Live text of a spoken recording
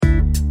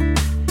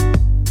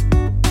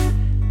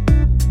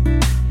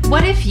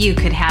you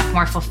could have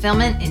more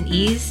fulfillment and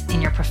ease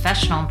in your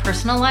professional and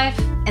personal life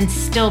and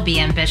still be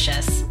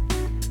ambitious.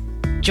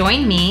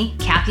 Join me,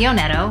 Kathy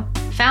Onetto,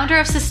 founder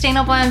of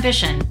Sustainable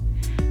Ambition,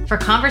 for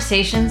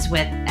conversations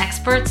with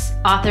experts,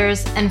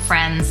 authors, and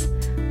friends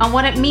on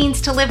what it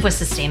means to live with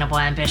sustainable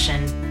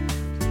ambition.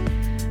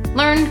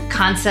 Learn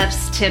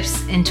concepts,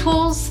 tips, and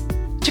tools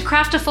to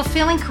craft a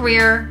fulfilling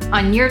career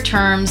on your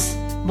terms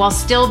while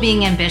still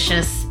being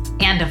ambitious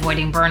and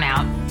avoiding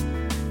burnout.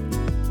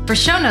 For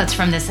show notes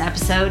from this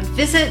episode,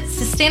 visit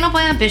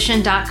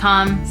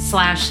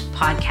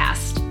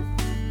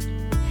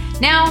sustainableambition.com/podcast.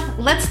 Now,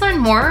 let's learn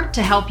more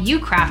to help you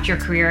craft your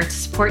career to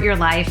support your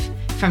life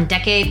from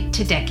decade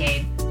to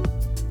decade.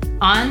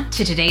 On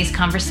to today's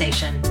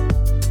conversation.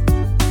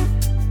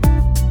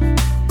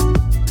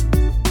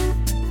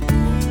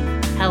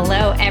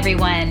 Hello,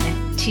 everyone.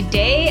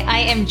 Today, I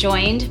am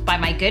joined by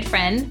my good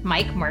friend,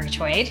 Mike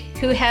Murgatroyd,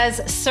 who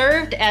has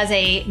served as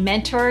a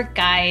mentor,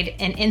 guide,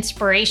 and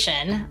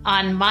inspiration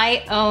on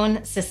my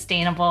own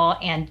sustainable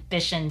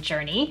ambition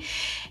journey.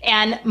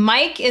 And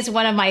Mike is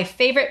one of my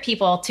favorite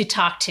people to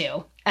talk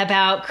to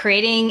about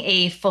creating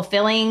a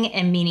fulfilling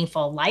and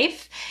meaningful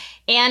life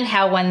and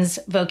how one's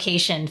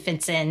vocation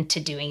fits into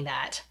doing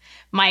that.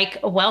 Mike,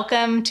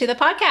 welcome to the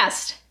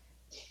podcast.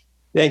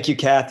 Thank you,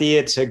 Kathy.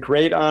 It's a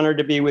great honor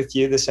to be with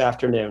you this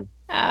afternoon.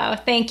 Oh,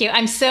 thank you.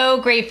 I'm so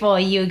grateful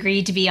you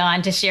agreed to be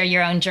on to share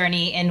your own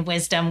journey and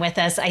wisdom with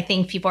us. I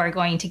think people are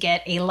going to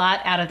get a lot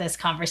out of this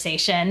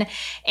conversation.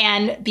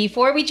 And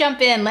before we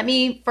jump in, let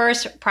me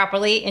first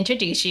properly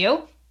introduce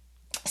you.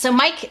 So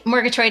Mike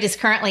Murgatroyd is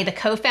currently the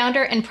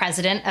co-founder and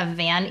president of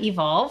Van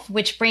Evolve,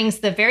 which brings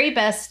the very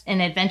best in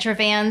adventure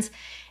vans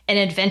and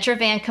adventure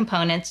van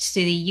components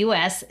to the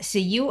U.S. so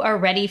you are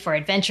ready for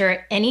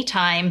adventure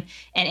anytime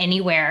and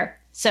anywhere.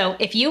 So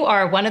if you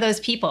are one of those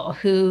people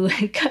who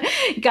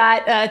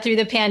got through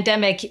the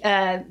pandemic,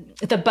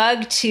 the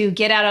bug to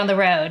get out on the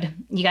road,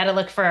 you got to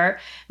look for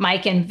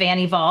Mike and Van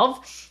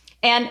Evolve.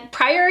 And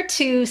prior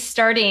to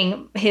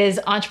starting his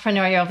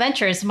entrepreneurial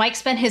ventures, Mike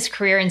spent his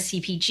career in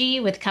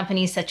CPG with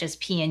companies such as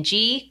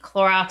P&G,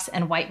 Clorox,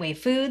 and White Wave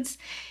Foods.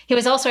 He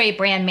was also a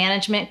brand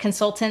management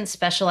consultant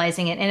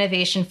specializing in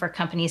innovation for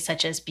companies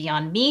such as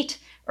Beyond Meat,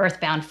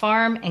 Earthbound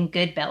Farm, and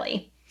Good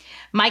Belly.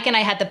 Mike and I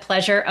had the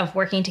pleasure of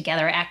working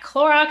together at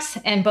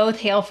Clorox and both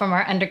hail from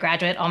our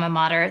undergraduate alma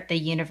mater, the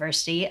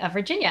University of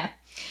Virginia.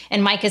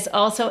 And Mike is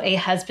also a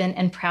husband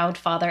and proud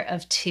father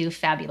of two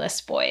fabulous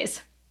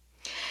boys.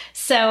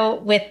 So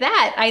with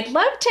that, I'd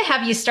love to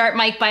have you start,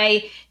 Mike,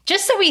 by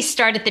just so we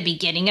start at the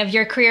beginning of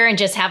your career and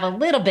just have a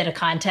little bit of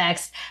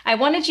context. I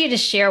wanted you to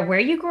share where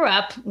you grew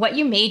up, what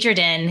you majored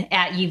in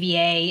at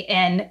UVA,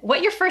 and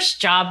what your first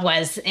job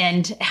was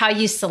and how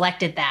you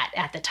selected that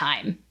at the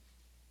time.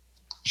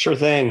 Sure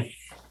thing.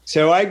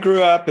 So I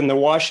grew up in the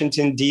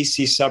Washington,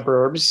 D.C.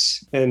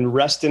 suburbs in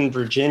Reston,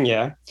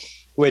 Virginia,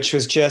 which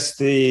was just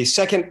the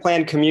second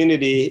planned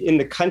community in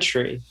the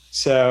country.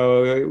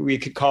 So we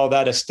could call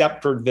that a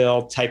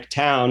Stepfordville type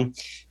town.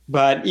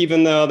 But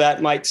even though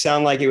that might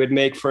sound like it would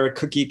make for a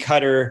cookie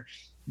cutter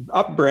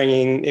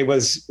upbringing, it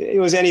was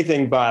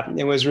anything but.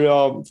 It was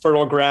real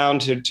fertile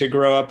ground to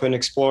grow up and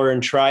explore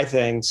and try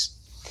things.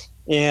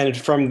 And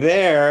from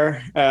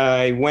there,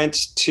 I went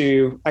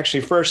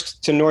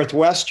first to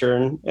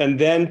Northwestern and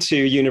then to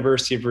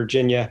University of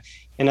Virginia.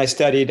 And I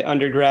studied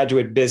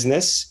undergraduate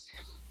business.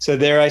 So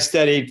there I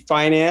studied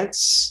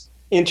finance,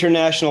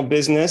 international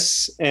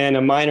business, and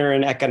a minor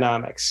in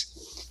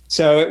economics.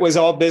 So it was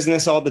all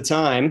business all the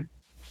time.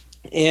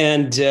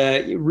 And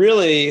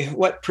really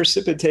what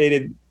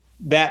precipitated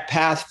that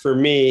path for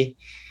me,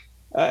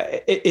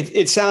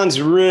 it sounds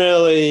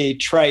really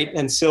trite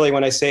and silly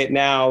when I say it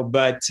now,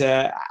 but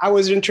I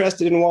was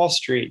interested in Wall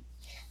Street.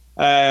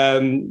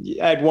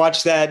 I'd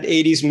watched that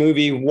 80s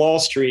movie Wall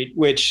Street,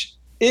 which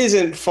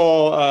isn't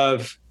full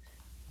of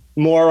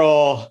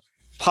moral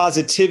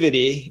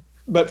positivity,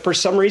 but for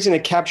some reason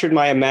it captured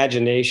my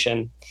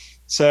imagination.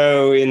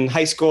 So in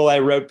high school, I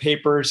wrote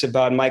papers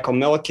about Michael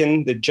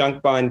Milliken, the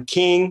junk bond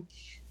king.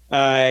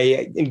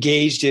 I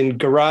engaged in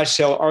garage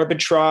sale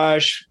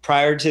arbitrage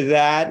prior to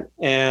that,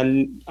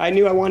 and I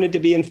knew I wanted to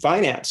be in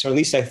finance, or at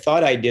least I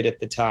thought I did at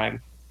the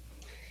time.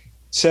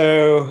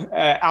 So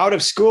out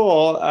of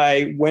school,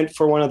 I went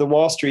for one of the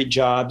Wall Street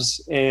jobs,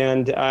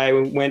 and I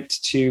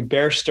went to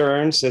Bear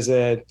Stearns as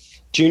a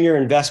junior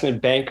investment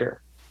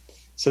banker.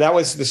 So that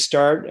was the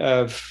start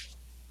of,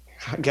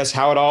 I guess,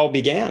 how it all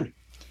began.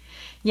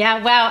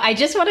 Yeah, wow. I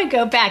just want to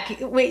go back.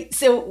 Wait,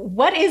 so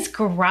what is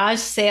garage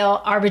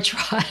sale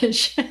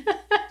arbitrage?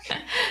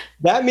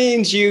 That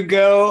means you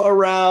go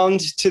around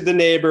to the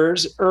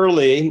neighbors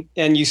early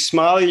and you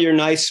smile your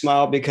nice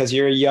smile because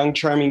you're a young,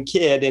 charming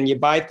kid and you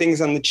buy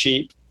things on the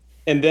cheap.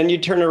 And then you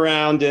turn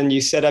around and you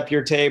set up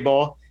your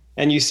table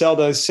and you sell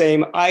those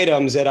same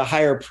items at a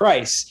higher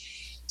price.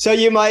 So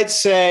you might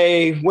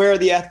say, where are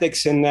the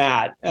ethics in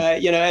that?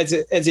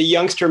 As a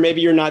youngster,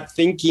 maybe you're not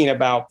thinking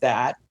about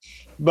that.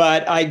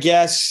 But I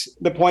guess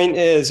the point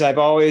is I've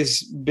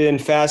always been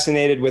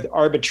fascinated with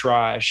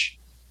arbitrage,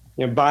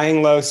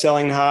 buying low,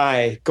 selling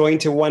high, going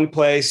to one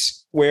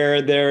place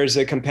where there's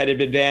a competitive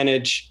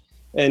advantage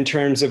in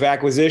terms of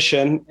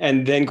acquisition,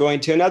 and then going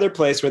to another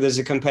place where there's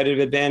a competitive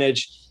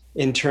advantage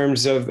in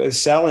terms of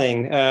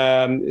selling.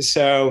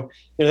 So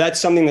that's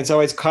something that's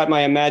always caught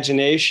my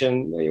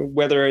imagination,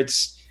 whether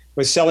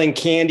was selling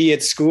candy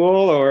at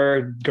school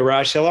or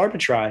garage sale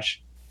arbitrage.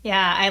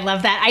 Yeah, I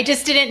love that. I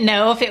just didn't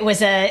know if it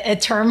was a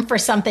term for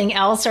something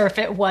else or if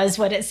it was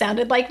what it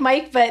sounded like,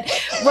 Mike. But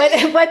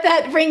what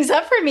that brings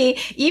up for me,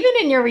 even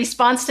in your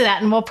response to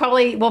that, and we'll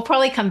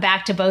probably come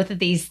back to both of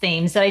these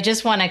themes, that I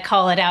just want to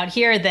call it out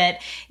here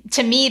that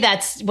to me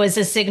was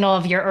a signal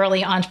of your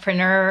early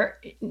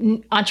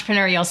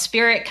entrepreneurial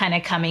spirit kind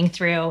of coming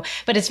through.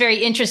 But it's very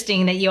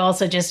interesting that you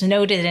also just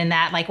noted in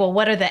that, like, well,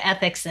 what are the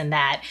ethics in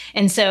that?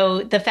 And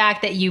so the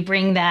fact that you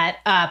bring that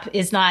up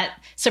is not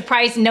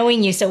surprising,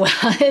 knowing you so well.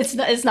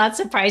 It's not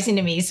surprising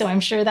to me. So I'm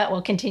sure that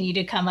will continue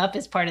to come up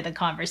as part of the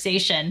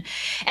conversation.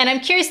 And I'm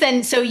curious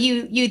then, so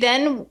you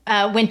then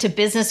went to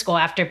business school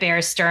after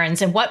Bear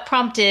Stearns, and what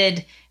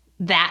prompted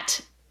that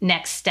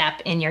next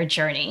step in your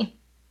journey?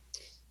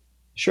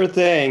 Sure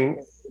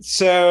thing.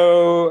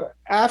 So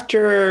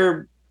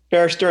after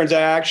Bear Stearns,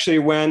 I actually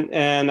went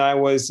and I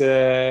was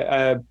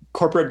a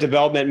corporate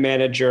development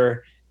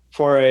manager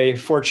for a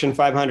Fortune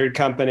 500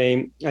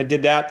 company. I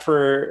did that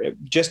for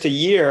just a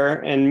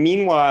year. And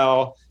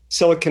meanwhile,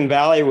 Silicon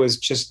Valley was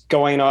just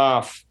going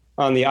off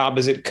on the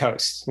opposite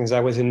coast, because I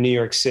was in New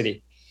York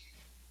City.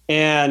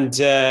 And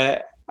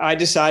I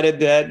decided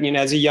that,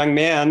 as a young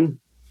man,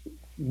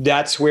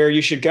 that's where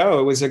you should go.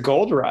 It was a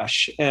gold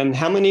rush. And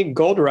how many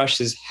gold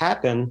rushes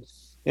happen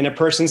in a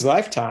person's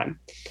lifetime?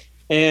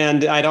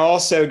 And I'd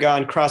also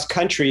gone cross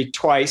country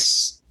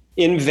twice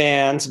in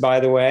vans, by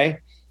the way,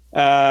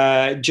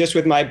 just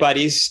with my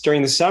buddies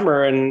during the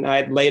summer. And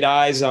I'd laid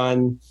eyes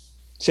on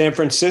San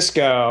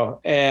Francisco.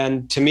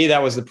 And to me,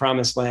 that was the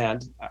promised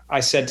land.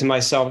 I said to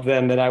myself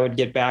then that I would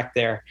get back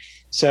there.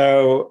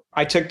 So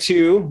I took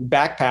 2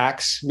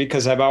 backpacks,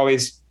 because I've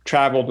always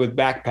traveled with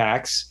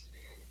backpacks.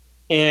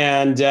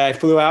 And I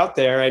flew out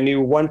there. I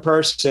knew one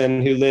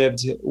person who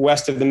lived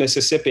west of the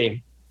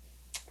Mississippi.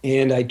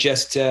 And I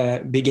just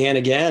began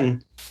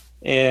again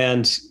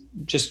and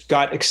just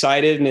got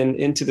excited and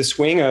into the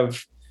swing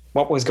of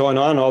what was going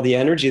on, all the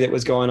energy that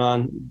was going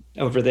on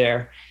over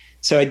there.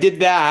 So I did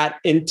that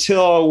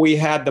until we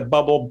had the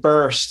bubble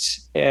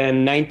burst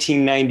in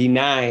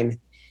 1999.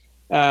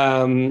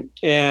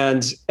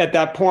 And at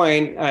that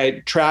point,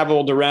 I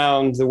traveled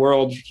around the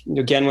world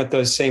again with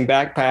those same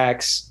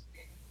backpacks.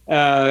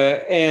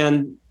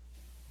 And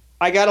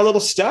I got a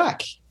little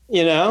stuck.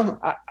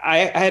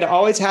 I had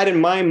always had in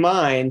my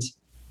mind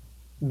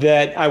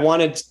that I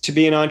wanted to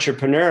be an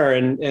entrepreneur.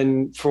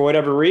 And for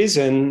whatever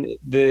reason,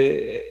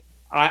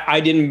 I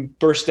didn't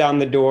burst down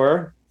the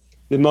door.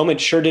 The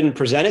moment sure didn't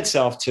present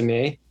itself to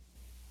me.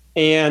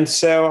 And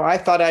so I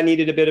thought I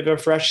needed a bit of a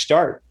fresh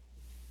start.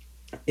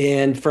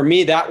 And for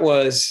me, that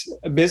was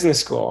a business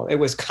school. It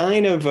was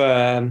kind of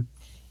a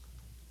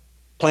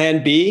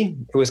plan B.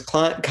 It was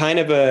kind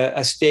of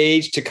a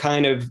stage to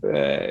kind of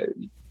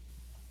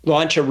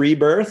launch a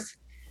rebirth.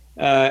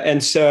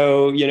 And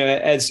so,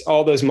 as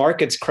all those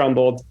markets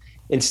crumbled,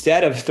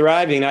 instead of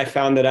thriving, I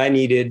found that I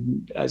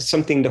needed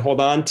something to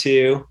hold on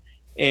to.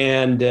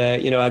 And,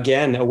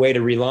 again, a way to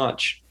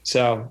relaunch.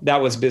 So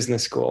that was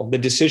business school, the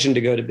decision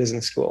to go to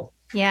business school.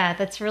 Yeah,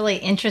 that's really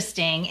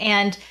interesting.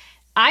 And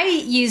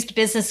I used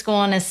business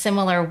school in a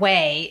similar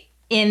way,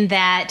 in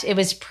that it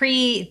was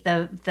pre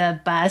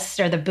the bust,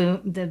 or the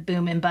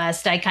boom and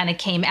bust. I kind of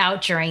came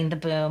out during the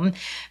boom,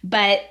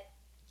 but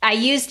I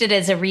used it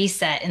as a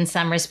reset in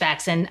some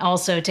respects, and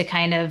also to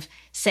kind of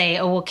say,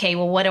 oh, okay,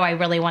 well, what do I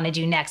really want to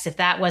do next? If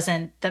that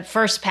wasn't the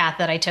first path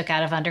that I took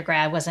out of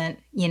undergrad, wasn't,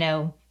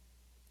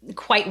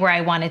 quite where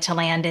I wanted to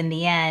land in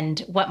the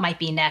end, what might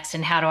be next,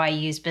 and how do I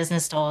use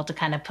business school to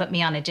kind of put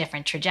me on a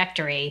different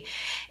trajectory?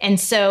 And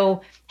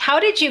so how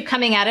did you,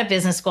 coming out of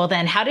business school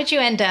then, how did you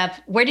end up,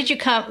 where did you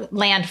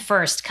land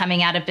first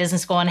coming out of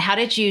business school? And how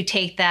did you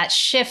take that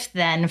shift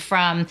then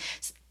from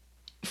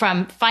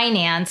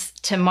finance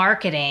to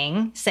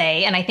marketing,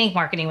 say, and I think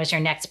marketing was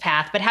your next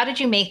path, but how did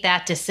you make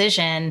that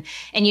decision?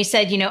 And you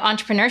said,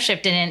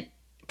 entrepreneurship didn't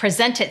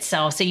present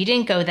itself, so you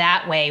didn't go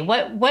that way.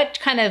 What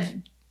kind of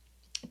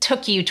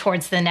took you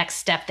towards the next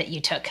step that you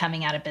took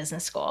coming out of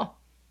business school?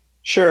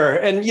 Sure.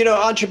 And,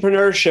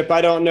 entrepreneurship, I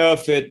don't know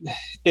if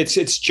it's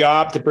its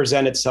job to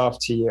present itself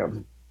to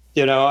you.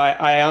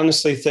 I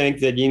honestly think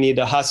that you need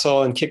to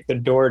hustle and kick the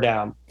door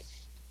down.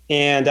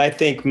 And I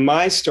think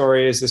my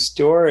story is the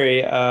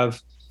story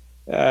of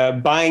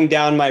buying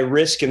down my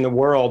risk in the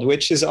world,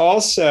 which is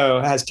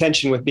also has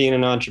tension with being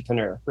an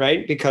entrepreneur,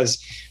 right?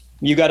 Because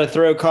you got to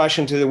throw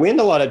caution to the wind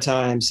a lot of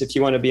times if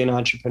you want to be an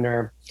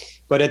entrepreneur.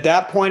 But at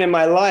that point in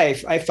my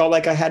life, I felt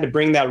like I had to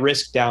bring that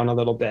risk down a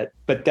little bit.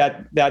 But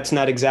that's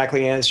not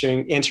exactly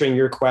answering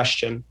your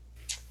question.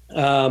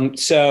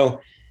 So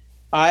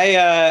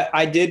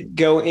I did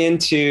go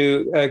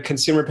into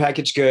consumer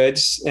packaged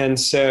goods. And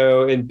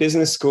so in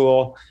business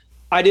school,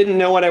 I didn't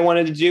know what I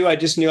wanted to do. I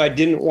just knew I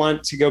didn't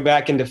want to go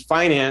back into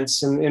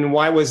finance. And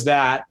why was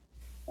that?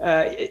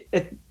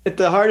 At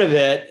the heart of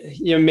it,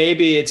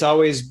 maybe it's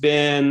always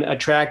been a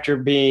tractor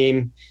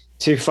beam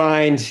to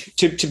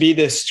be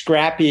the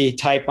scrappy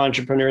type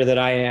entrepreneur that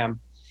I am.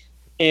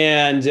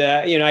 And,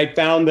 I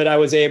found that I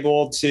was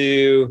able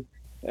to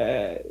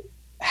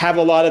have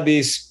a lot of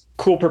these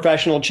cool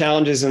professional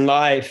challenges in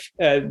life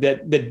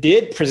that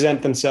did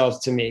present themselves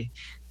to me.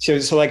 So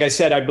like I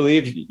said, I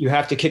believe you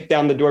have to kick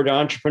down the door to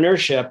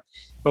entrepreneurship.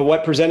 But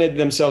what presented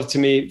themselves to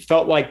me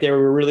felt like they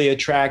were really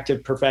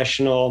attractive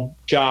professional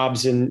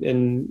jobs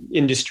in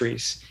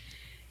industries.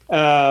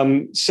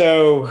 But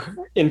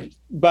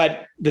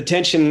the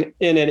tension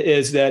in it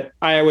is that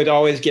I would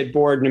always get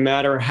bored, no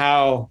matter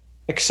how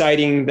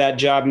exciting that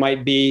job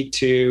might be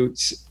to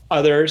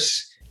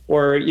others,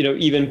 or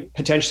even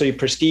potentially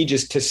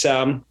prestigious to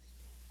some.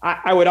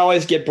 I would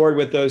always get bored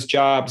with those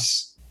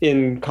jobs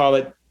in, call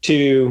it,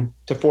 2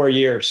 to 4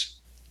 years,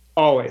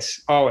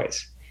 always.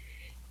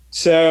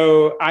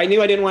 So I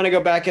knew I didn't want to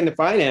go back into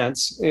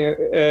finance.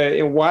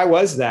 And why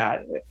was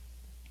that?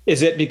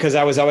 Is it because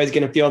I was always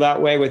going to feel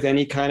that way with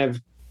any kind of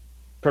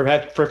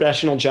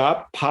professional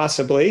job?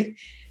 Possibly.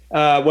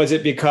 Was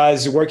it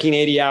because working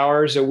 80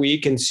 hours a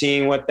week and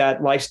seeing what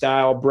that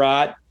lifestyle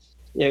brought,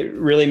 it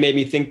really made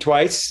me think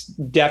twice?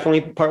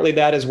 Definitely partly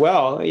that as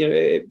well.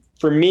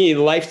 For me,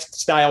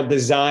 lifestyle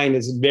design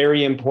is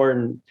very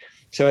important.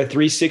 So a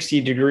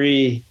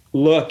 360-degree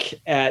look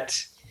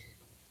at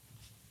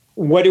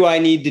what do I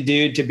need to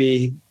do to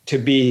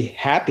be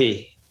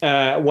happy?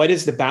 What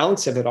is the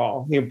balance of it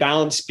all?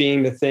 Balance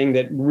being the thing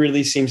that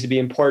really seems to be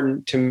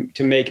important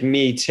to make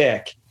me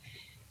tick.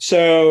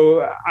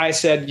 So I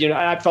said,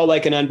 I felt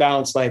like an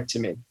unbalanced life to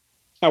me.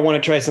 I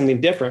want to try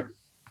something different.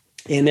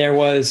 And there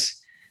was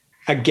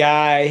a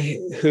guy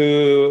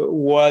who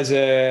was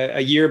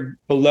a year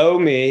below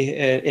me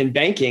in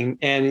banking,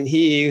 and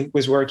he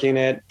was working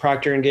at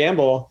Procter and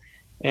Gamble.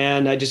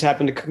 And I just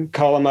happened to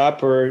call him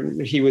up, or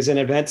he was in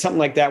an event, something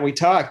like that. We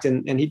talked,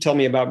 and he told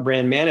me about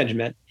brand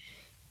management.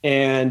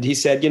 And he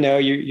said,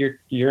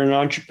 you're an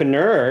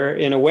entrepreneur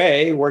in a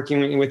way,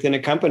 working within a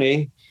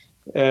company,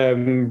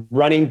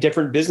 running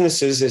different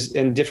businesses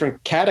in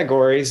different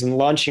categories and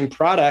launching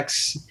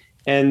products,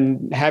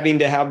 and having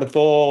to have the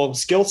full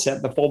skill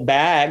set, the full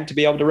bag to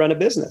be able to run a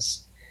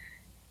business.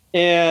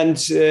 And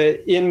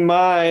in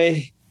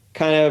my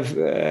kind of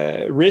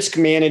risk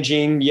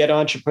managing yet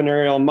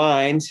entrepreneurial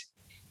mind,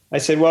 I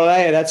said, well,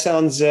 hey, that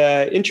sounds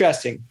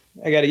interesting.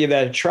 I got to give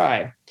that a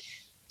try.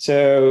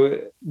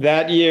 So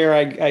that year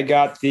I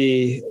got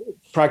the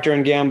Procter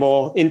and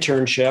Gamble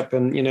internship.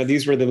 And,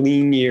 these were the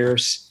lean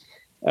years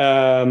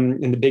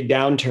in the big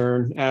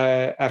downturn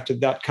after the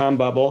dot-com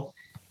bubble.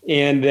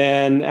 And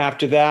then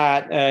after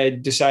that, I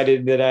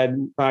decided that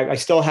I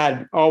still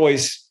had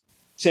always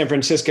San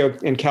Francisco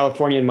and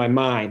California in my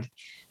mind.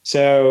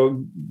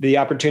 So the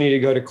opportunity to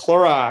go to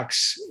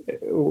Clorox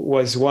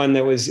was one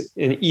that was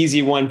an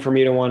easy one for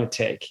me to want to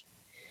take.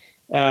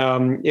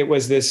 It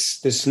was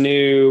this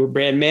new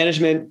brand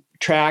management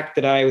track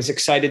that I was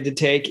excited to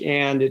take,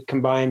 and it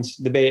combines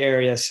the Bay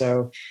Area.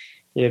 So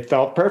it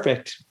felt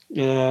perfect.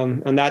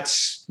 And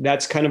that's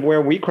kind of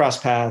where we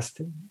crossed paths.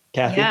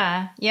 Kathy?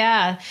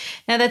 Yeah.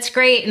 No, that's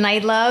great. And I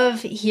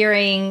love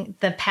hearing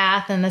the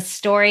path and the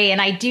story.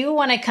 And I do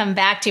want to come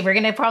back to, we're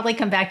going to probably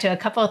come back to a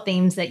couple of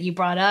themes that you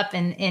brought up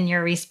in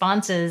your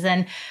responses.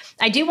 And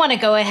I do want to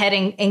go ahead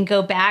and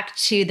go back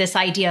to this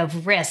idea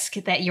of risk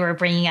that you were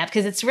bringing up,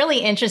 because it's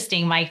really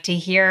interesting, Mike, to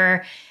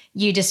hear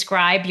you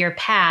describe your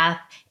path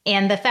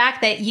and the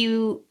fact that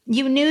you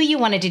knew you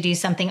wanted to do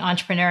something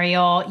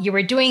entrepreneurial. You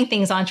were doing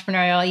things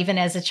entrepreneurial even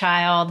as a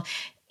child.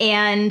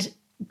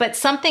 But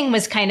something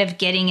was kind of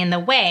getting in the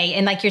way.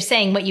 And like you're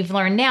saying, what you've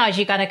learned now is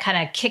you got to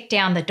kind of kick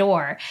down the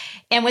door.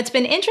 And what's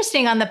been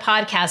interesting on the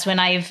podcast, when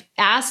I've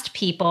asked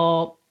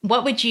people,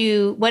 what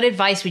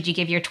advice would you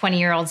give your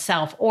 20-year-old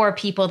self, or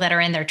people that are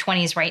in their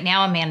 20s right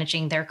now and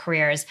managing their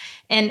careers?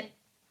 And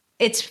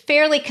it's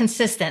fairly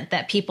consistent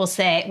that people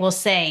will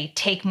say,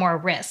 take more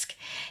risk.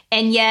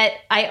 And yet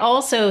I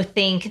also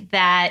think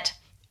that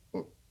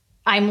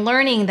I'm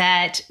learning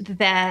that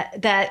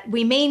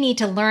we may need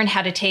to learn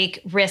how to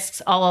take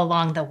risks all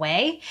along the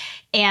way,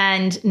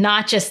 and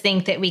not just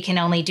think that we can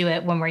only do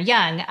it when we're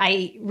young.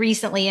 I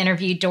recently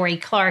interviewed Dory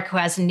Clark, who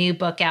has a new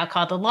book out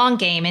called The Long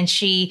Game, and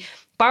she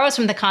borrows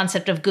from the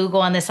concept of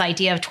Google and this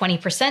idea of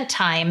 20%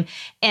 time.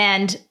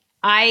 And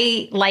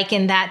I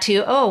liken that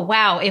to, oh,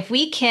 wow, if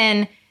we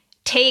can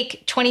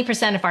take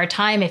 20% of our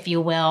time, if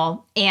you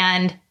will,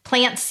 and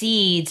plant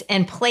seeds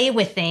and play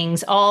with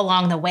things all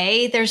along the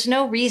way, there's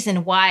no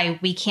reason why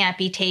we can't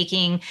be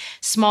taking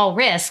small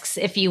risks,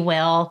 if you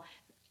will,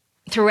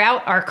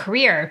 throughout our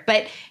career.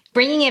 But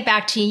bringing it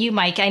back to you,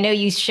 Mike, I know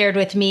you shared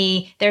with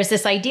me, there's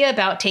this idea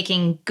about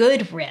taking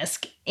good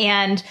risk.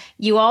 And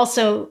you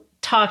also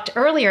talked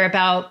earlier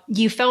about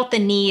you felt the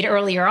need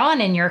earlier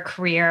on in your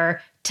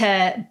career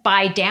to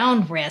buy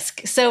down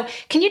risk. So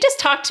can you just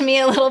talk to me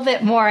a little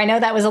bit more? I know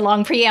that was a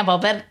long preamble,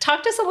 but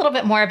talk to us a little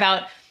bit more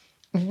about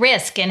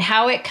risk and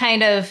how it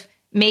kind of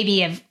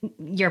maybe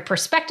your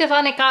perspective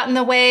on it got in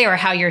the way, or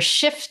how your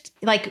shift,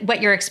 like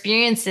what your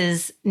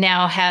experiences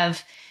now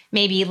have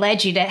maybe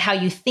led you to how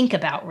you think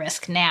about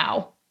risk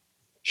now.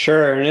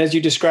 Sure. And as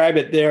you describe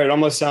it there, it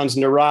almost sounds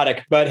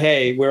neurotic, but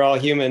hey, we're all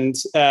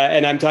humans.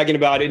 And I'm talking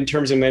about it in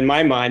terms of in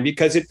my mind,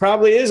 because it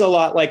probably is a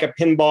lot like a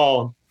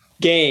pinball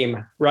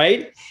game,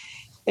 right?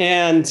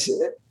 And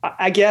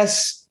I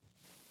guess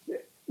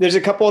there's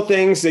a couple of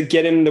things that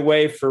get in the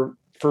way for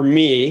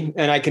me,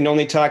 and I can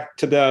only talk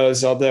to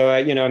those, although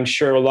I'm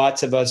sure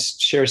lots of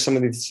us share some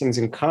of these things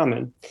in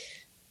common.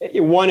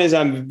 One is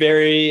I'm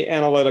very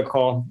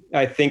analytical.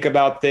 I think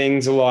about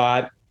things a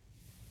lot.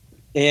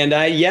 And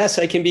I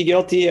can be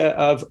guilty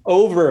of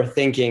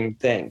overthinking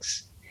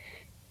things.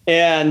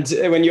 And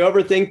when you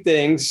overthink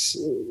things,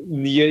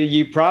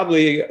 you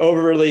probably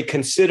overly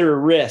consider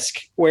risk.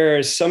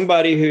 Whereas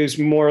somebody who's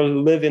more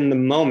live in the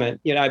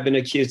moment, I've been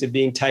accused of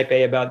being type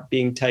A about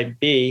being type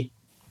B,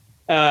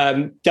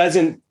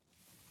 doesn't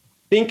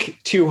think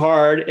too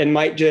hard and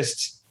might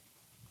just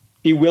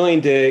be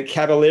willing to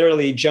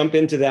cavalierly jump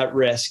into that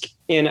risk.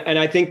 And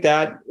I think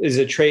that is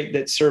a trait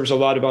that serves a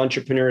lot of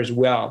entrepreneurs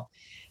well.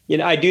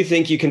 I do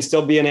think you can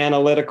still be an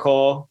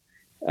analytical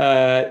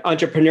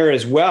entrepreneur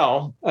as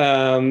well,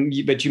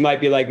 but you might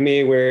be like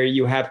me, where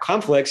you have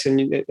conflicts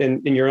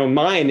in your own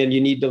mind, and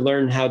you need to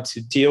learn how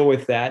to deal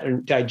with that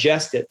and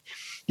digest it.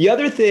 The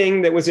other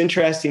thing that was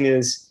interesting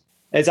is,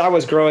 as I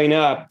was growing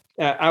up,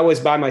 I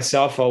was by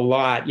myself a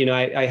lot.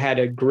 I had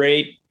a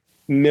great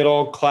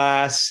middle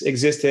class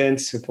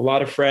existence with a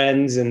lot of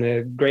friends and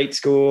a great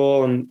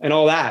school and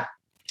all that,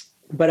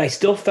 but I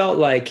still felt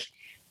like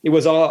it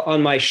was all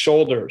on my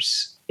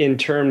shoulders in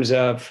terms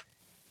of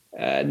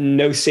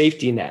no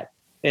safety net.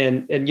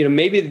 And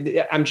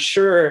maybe I'm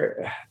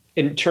sure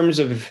in terms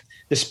of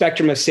the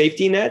spectrum of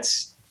safety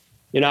nets,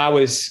 I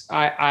was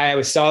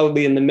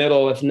solidly in the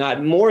middle, if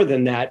not more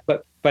than that.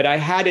 But I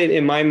had it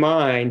in my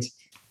mind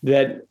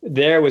that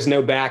there was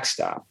no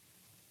backstop.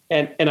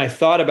 And I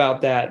thought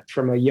about that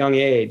from a young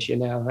age.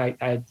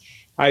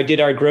 I did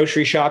our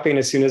grocery shopping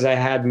as soon as I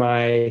had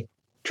my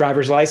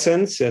driver's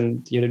license,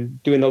 and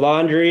doing the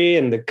laundry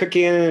and the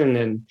cooking,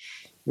 and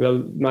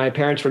my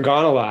parents were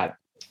gone a lot,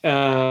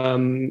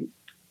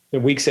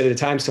 weeks at a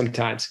time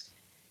sometimes.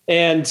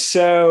 And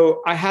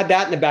so I had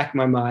that in the back of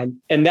my mind.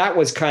 And that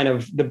was kind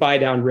of the buy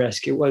down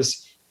risk. It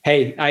was,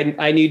 hey,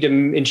 I need to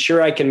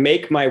ensure I can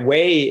make my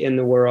way in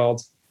the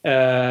world.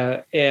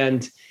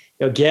 And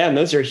again,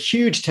 those are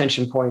huge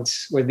tension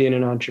points with being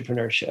an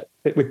entrepreneur.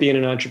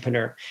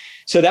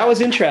 So that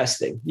was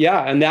interesting.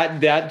 Yeah. And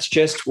that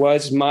just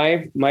was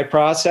my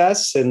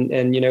process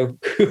and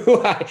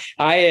who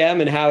I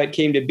am and how it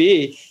came to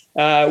be,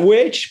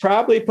 which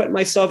probably put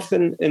myself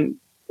in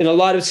a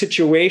lot of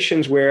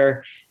situations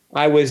where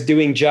I was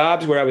doing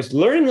jobs where I was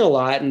learning a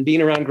lot and being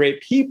around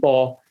great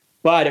people,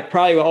 but it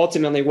probably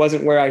ultimately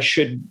wasn't where I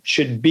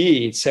should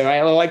be. So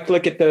I like to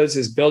look at those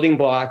as building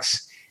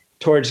blocks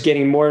towards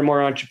getting more and more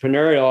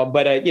entrepreneurial.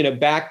 But,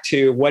 back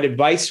to what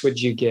advice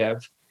would you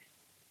give?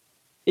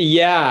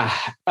 Yeah.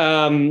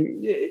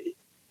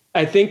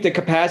 I think the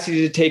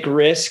capacity to take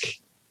risk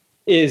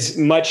is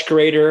much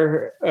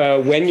greater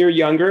when you're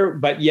younger,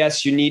 but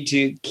yes, you need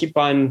to keep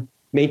on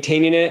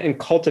maintaining it and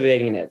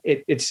cultivating it.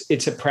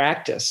 It's a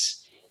practice.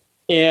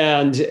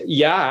 And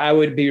yeah, I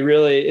would be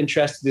really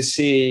interested to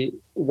see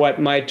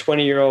what my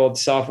 20-year-old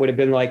self would have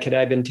been like had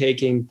I been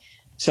taking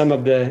some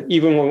of the,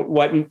 even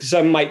what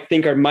some might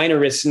think are minor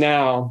risks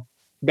now,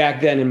 back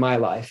then in my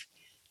life.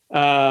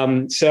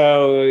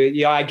 So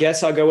yeah, I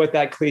guess I'll go with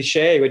that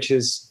cliche, which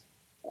is,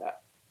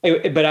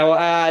 but I will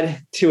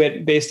add to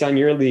it based on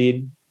your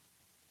lead.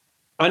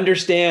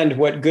 Understand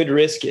what good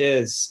risk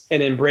is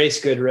and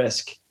embrace good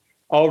risk.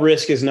 All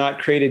risk is not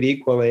created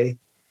equally.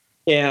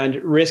 And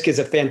risk is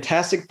a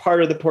fantastic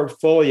part of the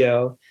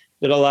portfolio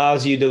that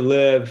allows you to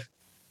live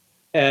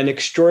an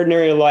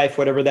extraordinary life,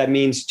 whatever that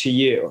means to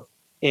you.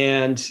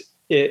 And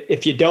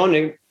if you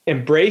don't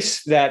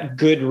embrace that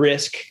good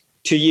risk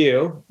to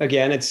you,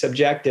 again, it's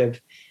subjective,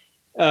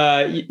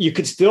 you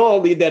could still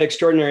lead that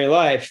extraordinary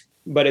life,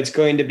 but it's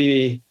going to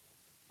be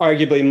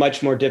arguably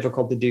much more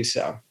difficult to do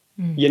so.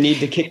 Mm. You need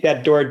to kick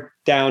that door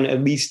down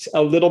at least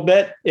a little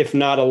bit, if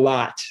not a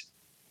lot.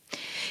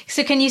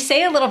 So can you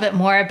say a little bit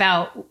more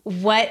about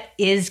what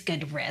is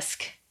good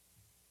risk?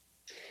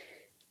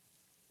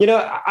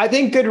 I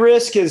think good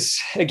risk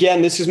is,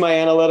 again, this is my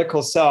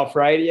analytical self,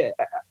 right?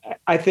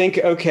 I think,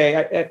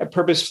 okay, I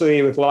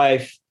purposefully with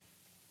life,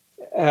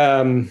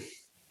 man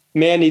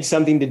needs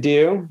something to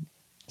do,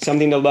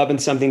 something to love, and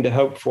something to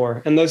hope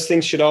for. And those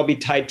things should all be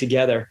tied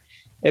together.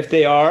 If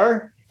they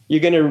are,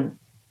 you're going to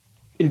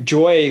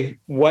enjoy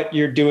what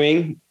you're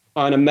doing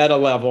on a meta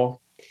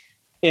level.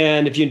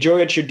 And if you enjoy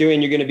what you're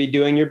doing, you're going to be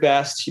doing your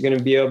best. You're going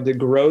to be able to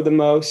grow the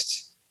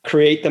most,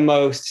 create the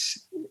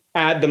most,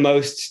 add the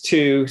most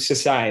to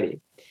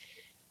society.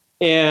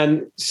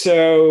 And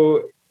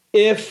so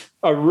if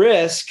a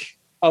risk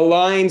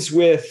aligns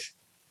with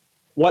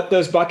what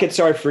those buckets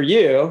are for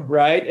you,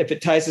 right? If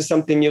it ties to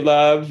something you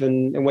love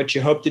and what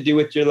you hope to do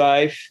with your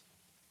life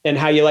and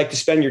how you like to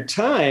spend your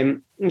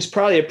time, it's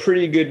probably a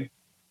pretty good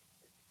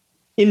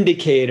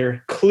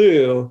indicator,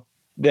 clue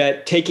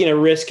that taking a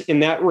risk in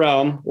that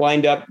realm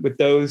lined up with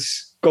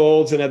those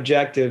goals and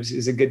objectives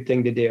is a good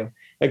thing to do.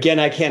 Again,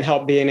 I can't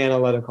help being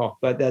analytical,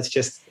 but that's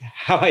just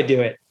how I do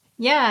it.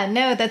 Yeah,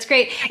 no, that's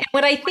great. And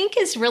what I think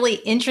is really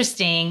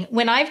interesting,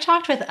 when I've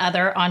talked with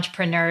other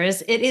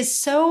entrepreneurs, it is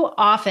so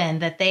often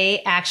that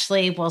they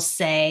actually will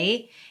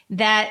say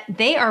that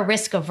they are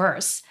risk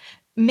averse.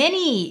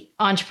 Many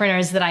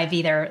entrepreneurs that I've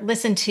either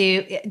listened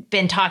to,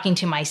 been talking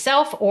to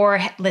myself, or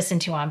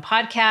listened to on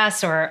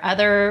podcasts or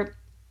other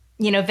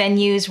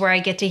venues where I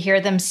get to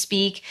hear them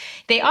speak,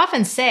 they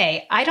often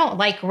say, I don't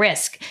like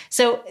risk.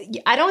 So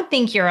I don't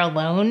think you're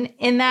alone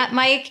in that,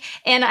 Mike.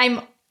 And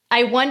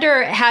I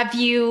wonder, have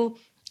you,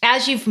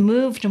 as you've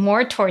moved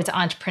more towards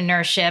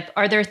entrepreneurship,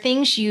 are there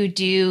things you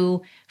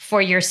do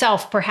for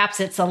yourself? Perhaps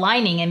it's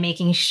aligning and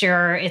making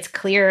sure it's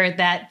clear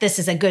that this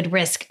is a good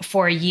risk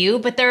for you,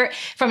 but there,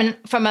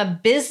 from a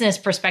business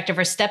perspective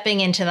or stepping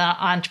into that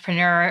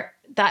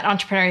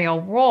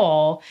entrepreneurial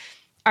role,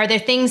 are there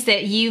things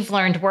that you've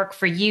learned work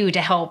for you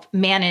to help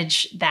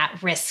manage that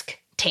risk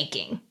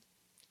taking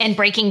and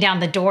breaking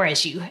down the door,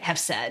 as you have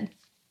said?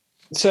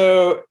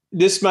 So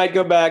this might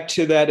go back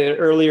to that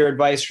earlier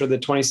advice for the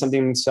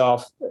 20-something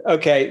self.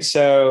 Okay,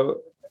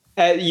 so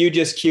you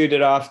just cued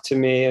it off to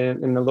me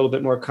in a little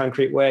bit more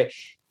concrete way.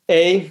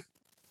 A,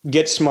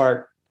 get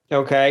smart,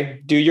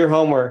 okay? Do your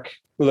homework.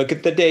 Look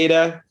at the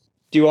data,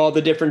 do all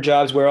the different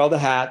jobs, wear all the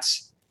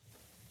hats,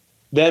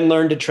 then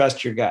learn to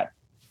trust your gut.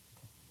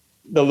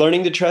 The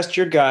learning to trust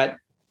your gut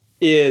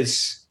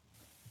is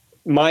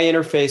my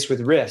interface with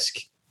risk.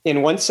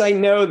 And once I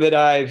know that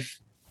I've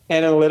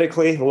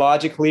analytically,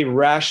 logically,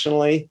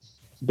 rationally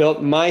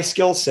built my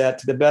skill set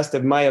to the best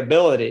of my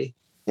ability,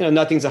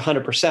 nothing's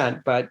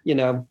 100%, but,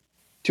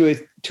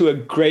 to a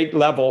great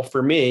level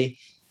for me,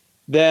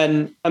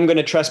 then I'm going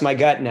to trust my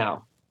gut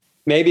now.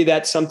 Maybe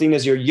that's something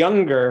as you're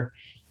younger,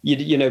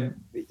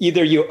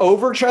 either you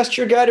over trust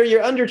your gut or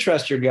you under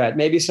trust your gut.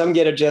 Maybe some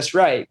get it just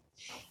right.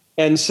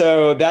 And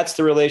so that's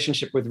the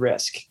relationship with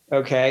risk.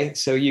 Okay.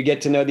 So you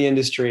get to know the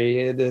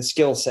industry, the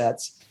skill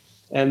sets,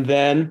 and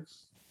then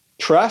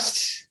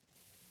trust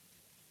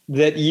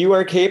that you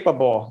are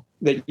capable,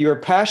 that you are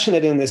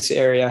passionate in this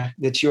area,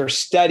 that you are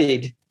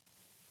studied.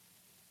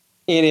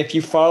 And if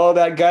you follow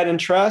that gut and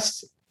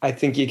trust, I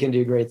think you can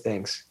do great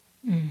things.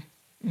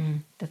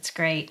 That's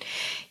great.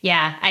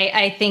 Yeah.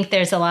 I think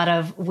there's a lot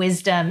of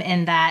wisdom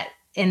in that,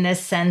 in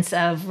this sense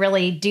of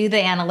really do the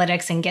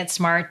analytics and get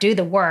smart, do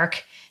the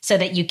work so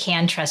that you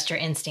can trust your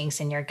instincts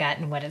and your gut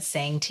and what it's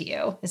saying to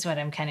you, is what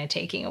I'm kind of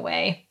taking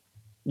away.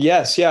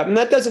 Yes. Yeah. And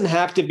that doesn't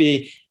have to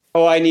be,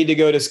 oh, I need to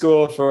go to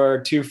school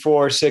for 2,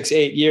 4, 6,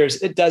 8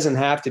 years. It doesn't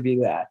have to be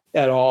that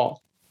at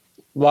all.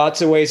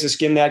 Lots of ways to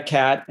skin that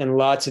cat and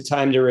lots of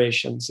time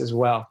durations as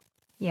well.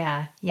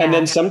 Yeah. And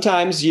then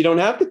sometimes you don't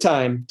have the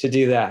time to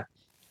do that.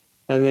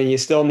 And then you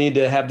still need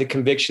to have the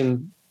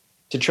conviction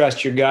to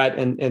trust your gut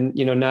and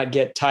not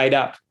get tied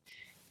up.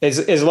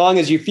 As long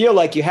as you feel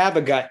like you have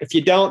a gut. If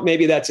you don't,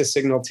 maybe that's a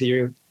signal to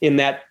you in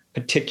that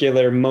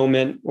particular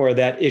moment or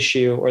that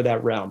issue or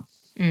that realm.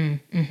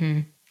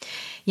 Mm-hmm.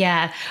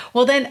 Yeah.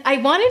 Well, then I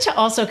wanted to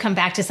also come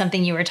back to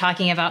something you were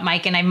talking about,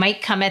 Mike, and I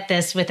might come at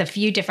this with a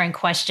few different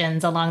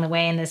questions along the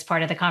way in this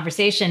part of the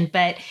conversation,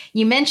 but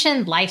you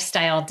mentioned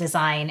lifestyle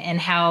design and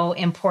how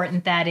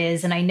important that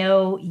is. And I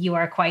know you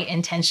are quite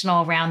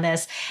intentional around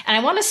this. And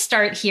I want to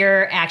start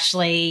here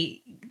actually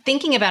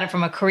thinking about it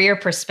from a career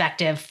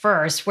perspective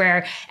first,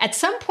 where at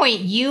some point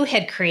you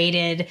had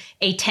created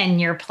a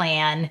 10-year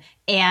plan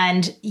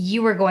and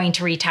you were going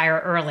to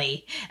retire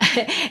early.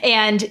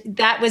 And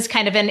that was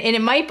kind of and it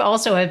might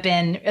also have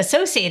been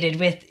associated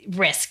with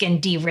risk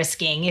and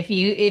de-risking, if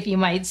you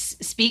might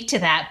speak to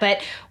that.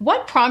 But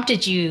what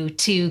prompted you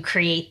to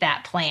create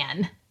that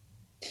plan?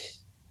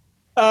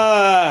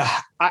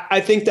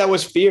 I think that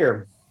was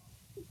fear.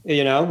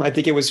 I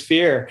think it was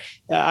fear.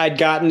 I'd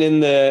gotten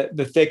in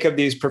the thick of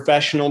these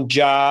professional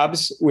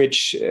jobs,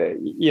 which,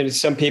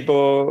 some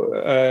people,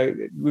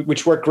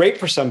 which work great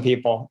for some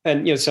people.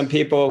 And, some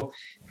people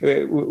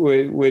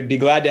would be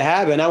glad to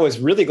have. And I was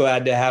really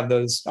glad to have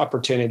those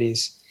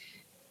opportunities.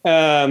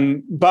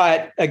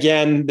 But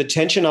again, the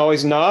tension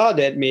always gnawed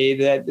at me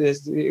that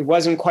it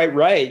wasn't quite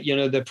right.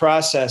 The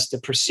process, the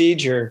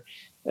procedure,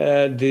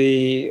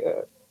 the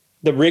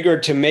rigor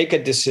to make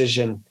a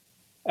decision.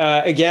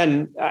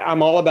 Again,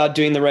 I'm all about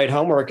doing the right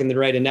homework and the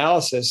right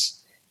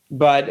analysis,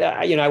 but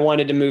I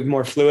wanted to move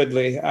more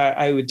fluidly.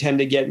 I would tend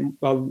to get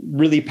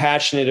really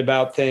passionate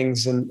about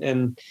things,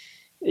 and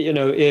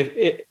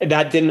if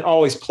that didn't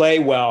always play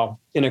well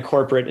in a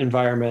corporate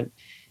environment.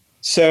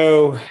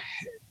 So,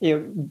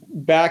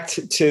 back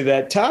to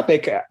that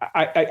topic,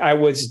 I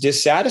was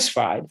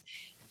dissatisfied,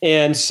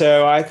 and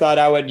so I thought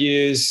I would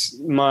use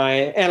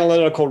my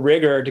analytical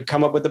rigor to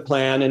come up with a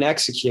plan and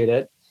execute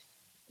it,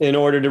 in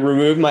order to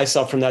remove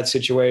myself from that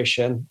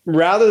situation,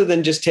 rather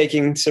than just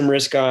taking some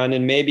risk on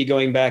and maybe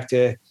going back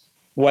to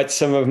what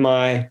some of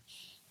my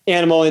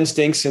animal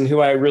instincts and who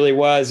I really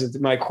was at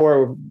my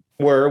core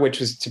were, which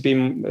was to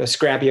be a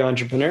scrappy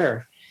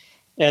entrepreneur.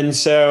 And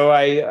so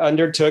I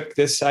undertook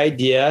this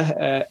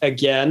idea,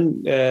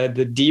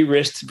 the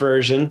de-risked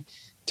version,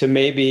 to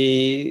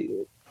maybe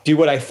do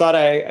what I thought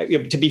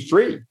to be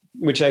free,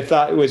 which I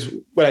thought was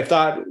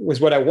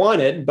what I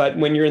wanted. But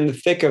when you're in the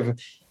thick of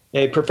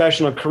a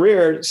professional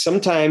career,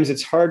 sometimes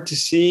it's hard to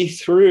see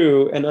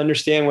through and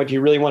understand what you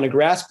really want to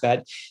grasp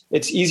at.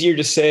 It's easier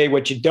to say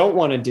what you don't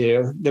want to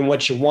do than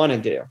what you want to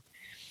do.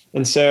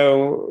 And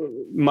so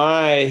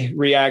my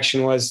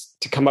reaction was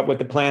to come up with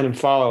the plan and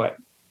follow it.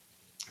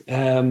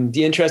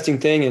 The interesting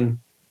thing in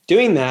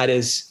doing that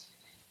is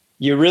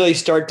you really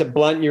start to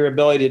blunt your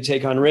ability to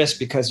take on risk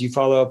because you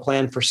follow a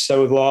plan for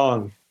so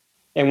long.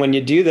 And when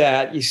you do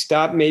that, you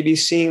stop maybe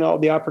seeing all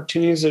the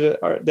opportunities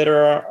that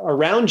are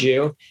around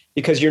you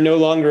because you're no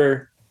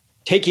longer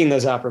taking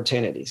those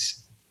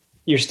opportunities.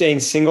 You're staying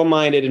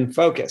single-minded and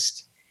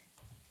focused.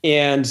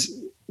 And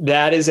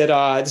that is at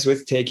odds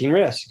with taking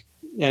risk,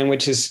 and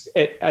which is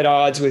at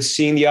odds with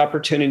seeing the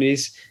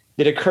opportunities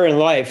that occur in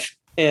life.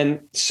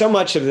 And so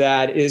much of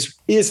that is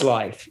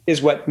life,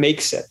 is what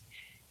makes it.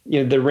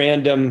 You know, the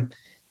random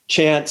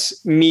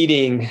chance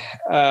meeting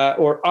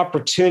or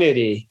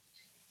opportunity,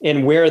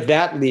 and where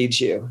that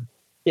leads you.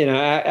 You know,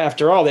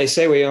 after all, they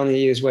say we only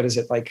use, what is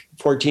it, like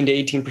 14 to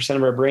 18%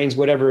 of our brains,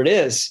 whatever it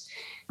is.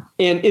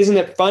 And isn't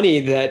it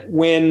funny that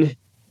when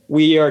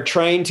we are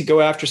trying to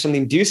go after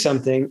something, do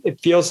something,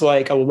 it feels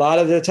like a lot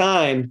of the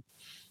time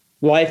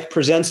life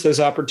presents those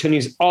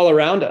opportunities all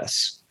around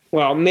us.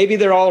 Well, maybe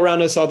they're all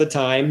around us all the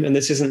time, and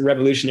this isn't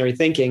revolutionary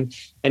thinking,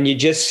 and you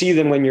just see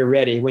them when you're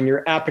ready, when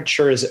your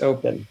aperture is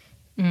open.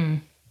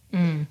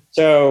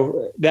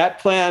 So that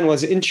plan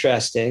was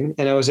interesting,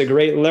 and it was a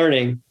great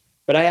learning,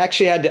 but I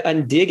actually had to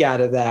undig out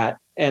of that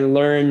and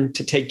learn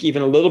to take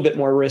even a little bit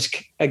more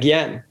risk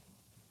again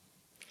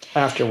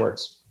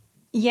afterwards.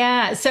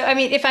 Yeah. So, I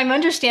mean, if I'm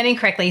understanding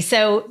correctly,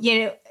 so,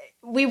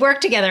 we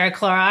worked together at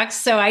Clorox,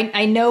 so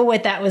I know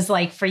what that was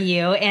like for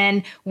you.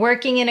 And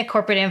working in a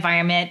corporate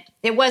environment,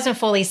 it wasn't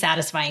fully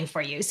satisfying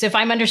for you. So if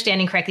I'm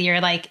understanding correctly, you're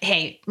like,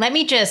 hey, let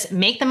me just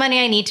make the money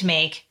I need to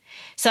make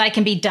so I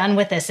can be done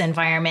with this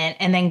environment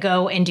and then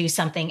go and do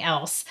something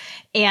else.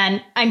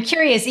 And I'm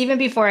curious, even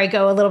before I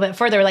go a little bit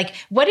further, like,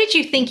 what did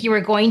you think you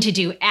were going to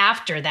do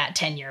after that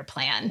 10-year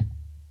plan?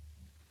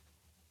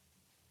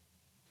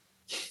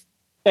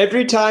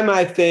 Every time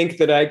I think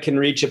that I can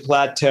reach a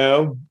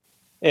plateau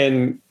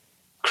and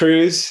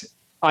cruise,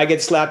 I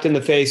get slapped in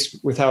the face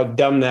with how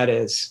dumb that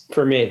is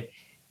for me.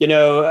 You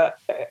know,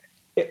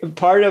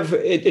 part of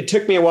it, it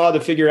took me a while to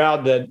figure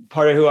out that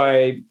part of who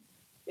I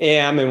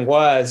am and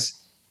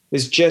was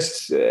is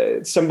just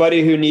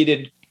somebody who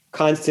needed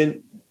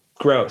constant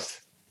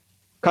growth.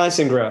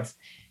 You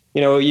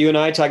know, you and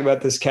I talk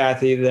about this,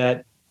 Kathy,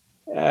 that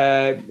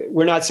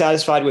we're not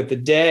satisfied with the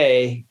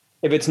day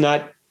if it's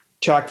not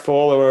chock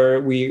full, or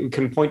we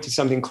can point to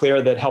something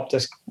clear that helped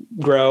us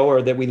grow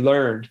or that we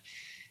learned.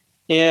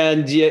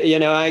 And, you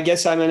know, I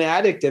guess I'm an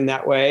addict in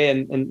that way.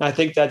 And I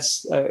think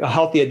that's a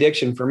healthy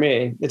addiction for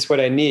me. It's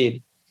what I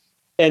need.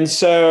 And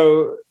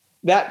so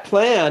that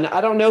plan,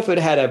 I don't know if it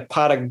had a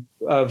pot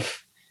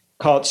of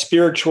call it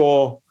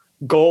spiritual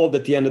gold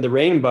at the end of the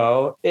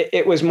rainbow.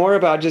 It was more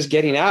about just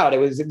getting out. It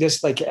was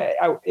just like,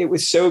 it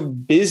was so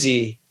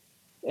busy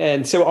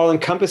and so all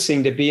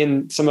encompassing to be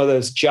in some of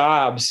those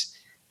jobs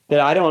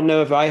that I don't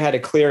know if I had a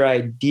clear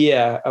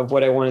idea of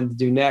what I wanted to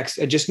do next.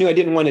 I just knew I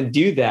didn't want to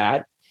do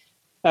that.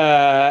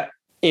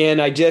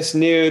 And I just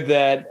knew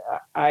that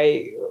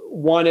I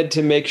wanted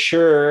to make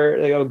sure,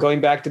 you know, going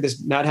back to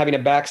this, not having a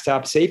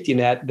backstop safety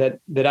net,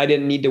 that I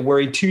didn't need to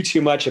worry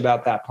too much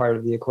about that part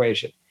of the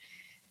equation.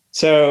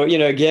 So, you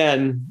know,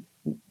 again,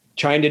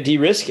 trying to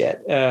de-risk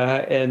it,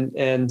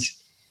 and,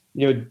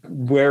 you know,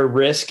 where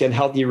risk and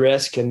healthy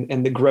risk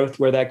and the growth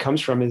where that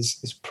comes from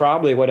is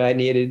probably what I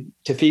needed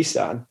to feast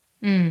on.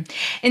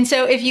 And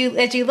so as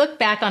you look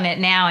back on it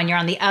now and you're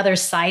on the other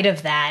side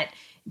of that,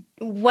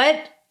 what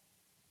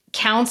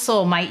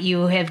counsel might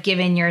you have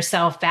given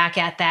yourself back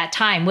at that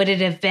time? Would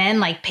it have been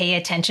like, pay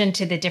attention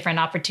to the different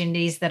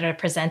opportunities that are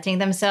presenting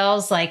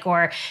themselves, like,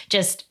 or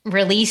just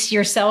release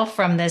yourself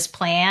from this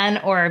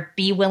plan, or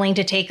be willing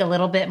to take a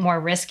little bit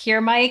more risk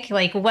here, Mike?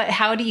 Like,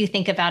 how do you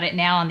think about it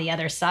now on the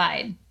other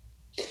side?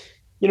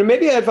 You know,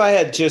 maybe if I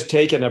had just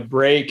taken a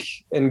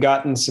break and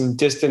gotten some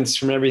distance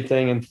from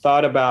everything and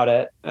thought about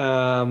it,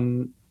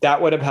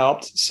 that would have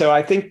helped. So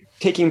I think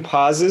taking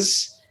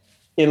pauses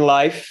in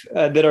life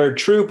that are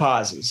true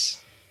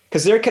pauses,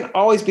 because there can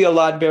always be a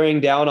lot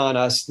bearing down on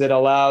us that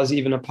allows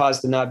even a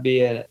pause to not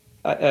be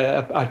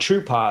a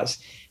true pause,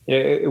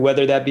 you know,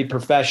 whether that be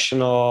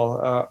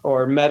professional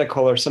or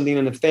medical or something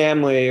in the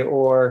family,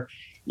 or,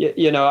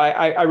 you know,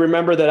 I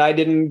remember that I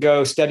didn't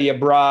go study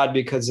abroad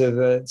because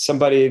of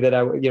somebody that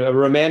a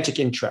romantic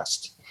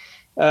interest.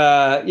 You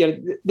know,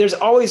 there's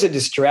always a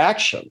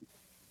distraction,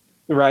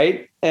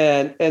 right?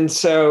 And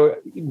so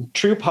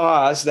true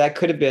pause, that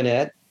could have been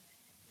it.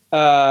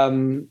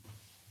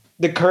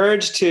 The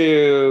courage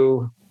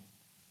to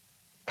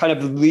kind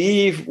of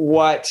leave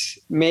what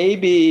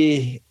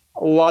maybe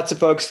lots of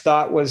folks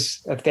thought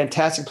was a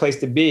fantastic place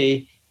to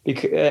be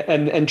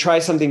and try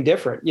something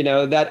different.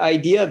 That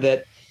idea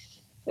that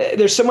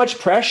there's so much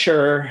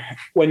pressure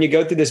when you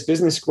go through this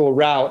business school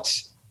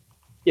route,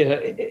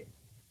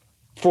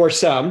 for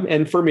some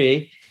and for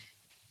me,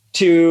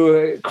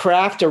 to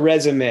craft a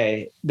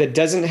resume that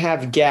doesn't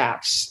have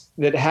gaps,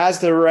 that has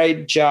the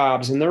right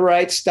jobs and the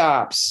right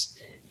stops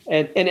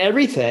and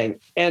everything.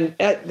 And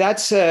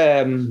that's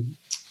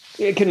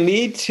it can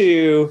lead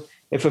to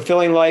a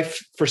fulfilling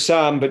life for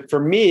some, but for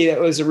me, it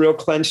was a real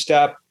clenched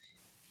up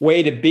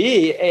way to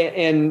be.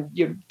 And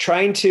you're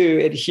trying to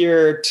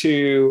adhere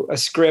to a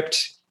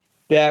script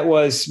that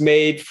was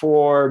made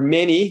for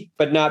many,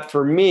 but not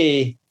for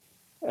me,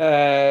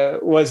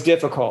 was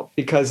difficult,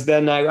 because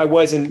then I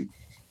wasn't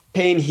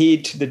paying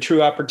heed to the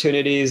true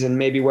opportunities and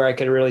maybe where I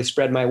could really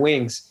spread my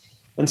wings.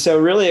 And so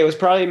really it was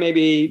probably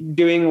maybe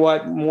doing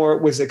what more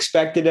was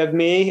expected of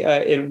me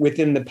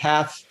within the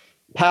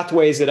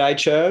pathways that I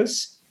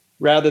chose,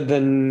 rather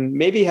than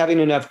maybe having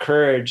enough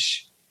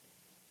courage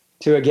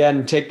to,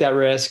 again, take that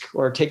risk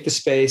or take the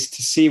space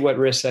to see what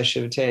risks I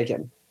should have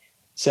taken.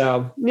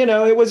 So,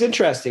 it was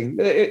interesting.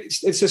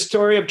 It's a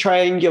story of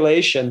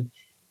triangulation.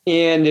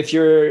 And if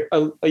you're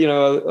a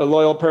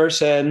loyal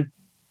person,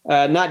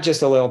 not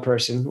just a loyal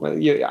person,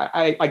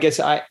 I guess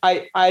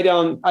I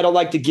don't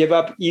like to give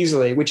up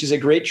easily, which is a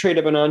great trait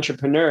of an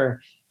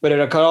entrepreneur. But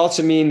it could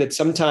also mean that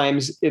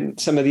sometimes in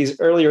some of these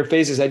earlier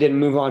phases, I didn't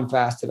move on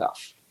fast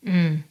enough.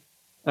 Even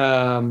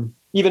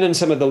in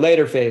some of the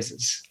later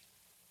phases,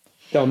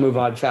 don't move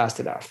on fast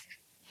enough.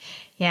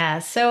 Yeah,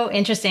 so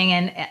interesting.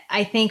 And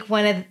I think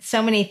one of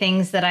so many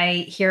things that I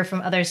hear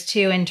from others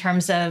too, in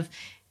terms of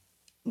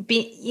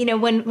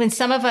when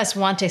some of us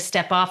want to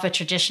step off a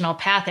traditional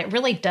path, it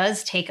really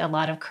does take a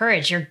lot of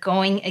courage. You're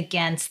going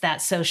against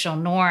that social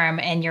norm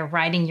and you're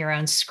writing your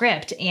own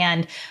script.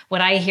 And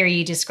what I hear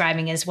you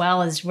describing as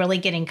well is really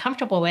getting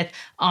comfortable with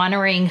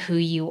honoring who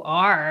you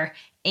are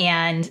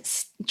and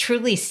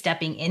truly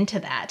stepping into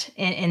that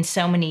in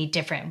so many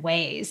different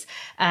ways.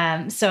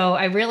 So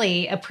I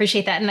really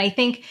appreciate that. And I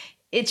think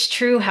it's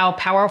true how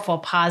powerful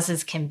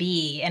pauses can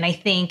be. And I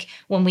think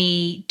when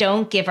we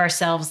don't give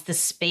ourselves the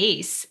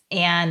space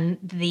and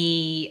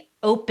the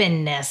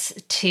openness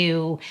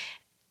to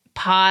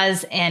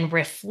pause and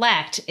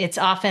reflect, it's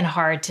often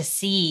hard to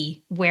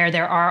see where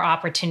there are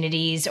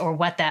opportunities or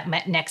what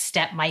that next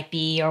step might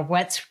be or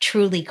what's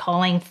truly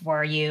calling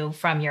for you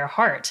from your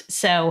heart.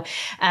 So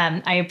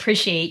I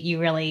appreciate you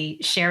really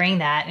sharing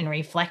that and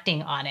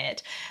reflecting on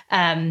it.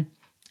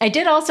 I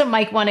did also,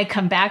 Mike, want to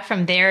come back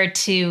from there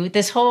to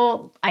this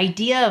whole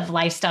idea of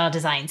lifestyle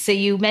design. So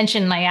you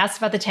mentioned, I asked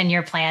about the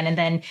 10-year plan, and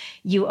then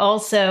you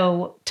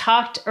also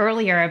talked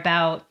earlier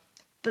about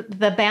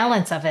the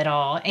balance of it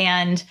all.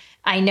 And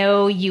I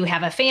know you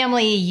have a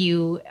family,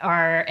 you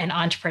are an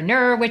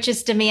entrepreneur, which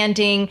is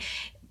demanding.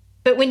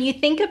 But when you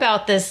think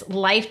about this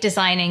life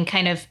design and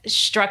kind of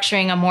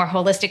structuring a more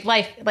holistic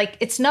life, like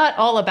it's not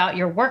all about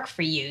your work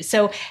for you.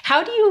 So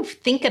how do you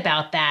think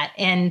about that?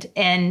 And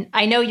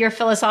I know you're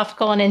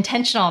philosophical and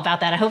intentional about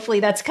that. Hopefully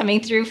that's coming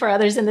through for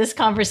others in this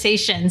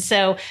conversation.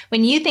 So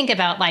when you think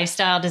about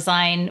lifestyle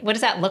design, what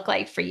does that look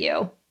like for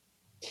you?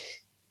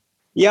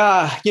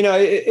 Yeah,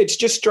 it's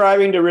just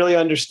striving to really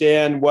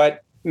understand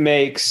what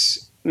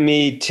makes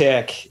me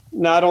tick,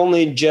 not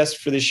only just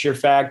for the sheer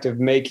fact of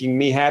making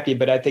me happy,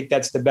 but I think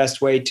that's the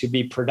best way to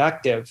be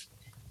productive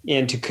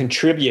and to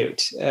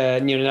contribute,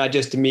 not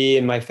just to me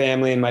and my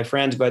family and my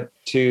friends, but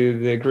to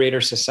the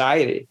greater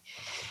society.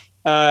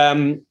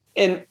 And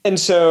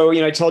so,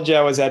 I told you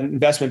I was an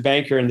investment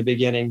banker in the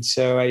beginning.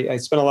 So I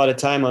spent a lot of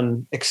time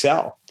on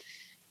Excel,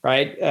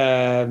 right?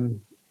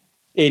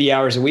 80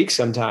 hours a week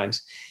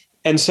sometimes.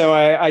 And so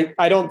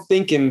I don't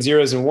think in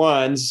zeros and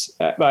ones,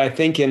 but I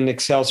think in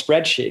Excel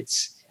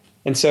spreadsheets.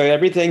 And so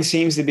everything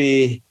seems to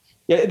be,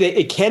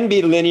 it can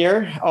be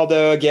linear,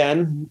 although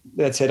again,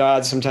 that's at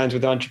odds sometimes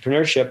with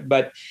entrepreneurship.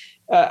 But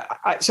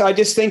so I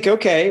just think,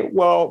 okay,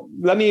 well,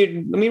 let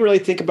me really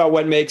think about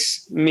what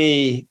makes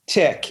me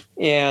tick.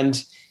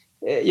 And,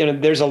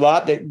 there's a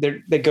lot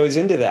that goes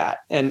into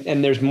that.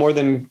 And there's more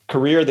than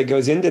career that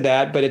goes into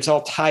that, but it's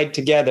all tied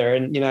together.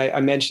 And,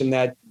 I mentioned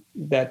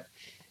that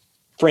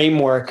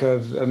framework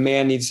of a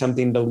man needs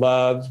something to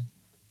love,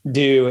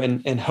 do,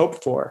 and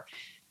hope for.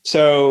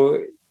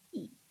 So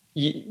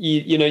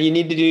you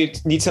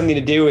need something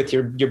to do with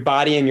your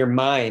body and your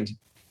mind.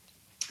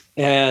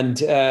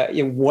 And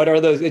what are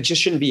those? It just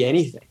shouldn't be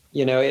anything.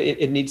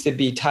 It needs to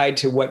be tied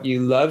to what you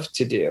love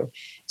to do.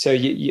 So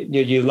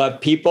you love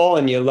people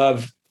and you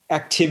love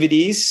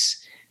activities.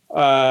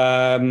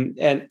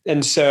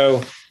 And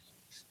so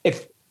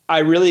if I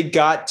really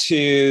got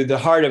to the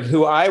heart of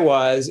who I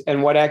was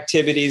and what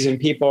activities and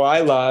people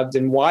I loved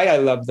and why I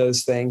loved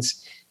those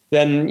things,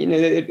 then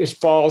it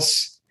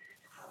falls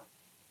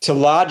to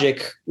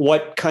logic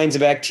what kinds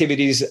of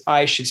activities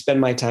I should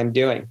spend my time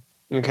doing.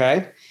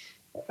 Okay.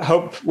 I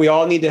hope we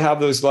all need to have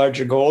those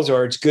larger goals,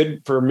 or it's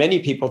good for many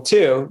people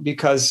too,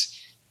 because,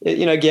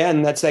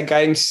 again, that's that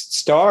guiding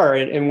star.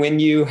 And when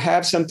you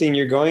have something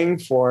you're going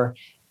for,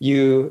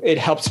 it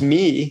helps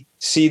me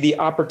see the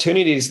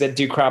opportunities that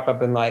do crop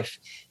up in life.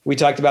 We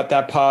talked about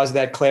that pause,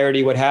 that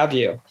clarity, what have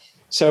you.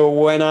 So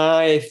when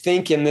I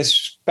think in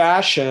this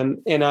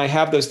fashion and I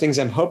have those things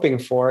I'm hoping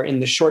for in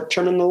the short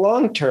term and the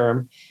long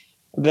term,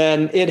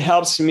 then it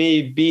helps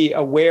me be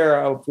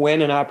aware of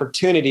when an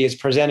opportunity is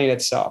presenting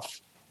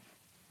itself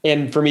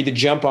and for me to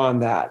jump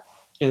on that.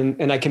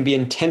 And I can be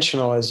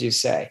intentional, as you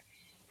say.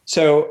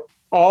 So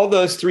all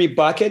those three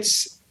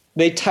buckets,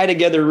 they tie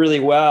together really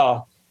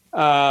well.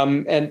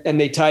 And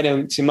they tie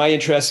to my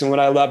interests and what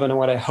I love and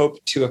what I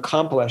hope to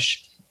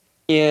accomplish.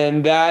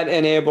 And that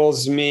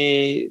enables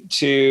me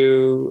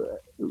to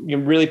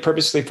really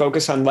purposely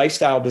focus on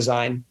lifestyle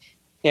design.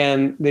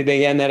 And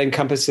again, that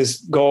encompasses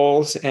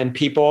goals and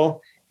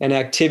people and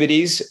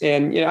activities.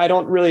 And I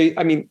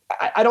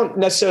don't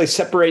necessarily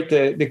separate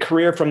the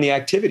career from the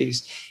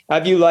activities. I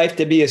view life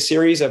to be a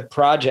series of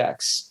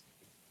projects.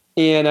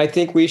 And I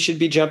think we should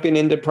be jumping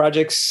into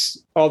projects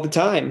all the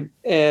time.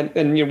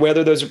 And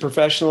whether those are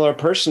professional or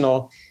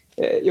personal,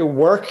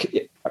 work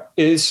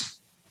is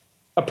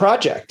a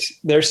project.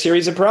 They're a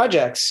series of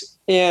projects.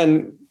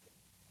 And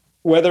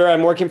whether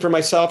I'm working for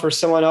myself or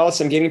someone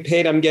else, I'm getting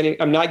paid,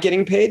 I'm not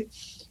getting paid.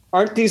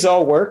 Aren't these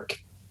all work?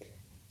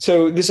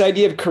 So this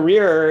idea of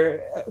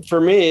career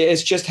for me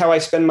is just how I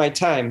spend my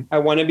time. I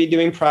want to be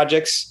doing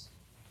projects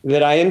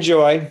that I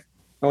enjoy.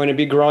 I want to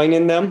be growing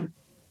in them.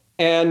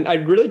 And I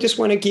really just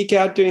want to geek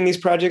out doing these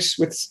projects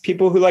with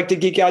people who like to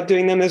geek out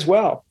doing them as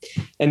well.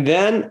 And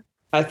then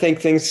I think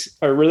things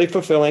are really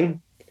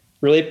fulfilling,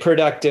 really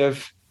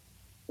productive,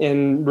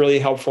 and really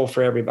helpful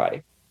for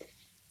everybody.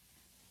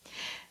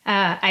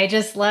 I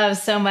just love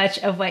so much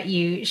of what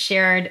you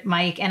shared,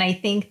 Mike. And I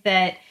think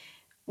that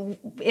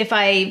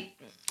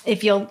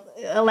if you'll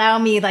allow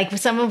me, like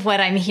some of what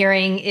I'm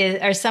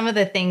hearing are some of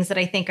the things that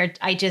I think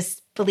I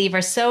just believe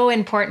are so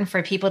important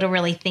for people to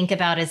really think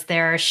about as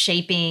they're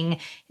shaping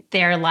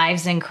their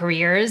lives and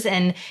careers.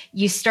 And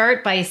you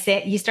started by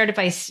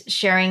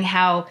sharing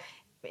how,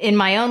 in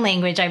my own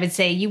language, I would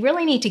say you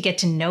really need to get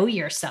to know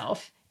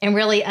yourself and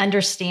really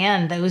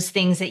understand those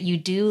things that you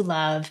do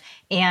love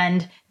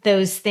and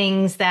those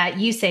things that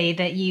you say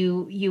that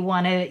you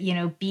want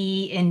to,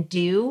 be and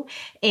do.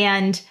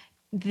 And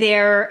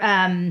they're,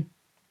 and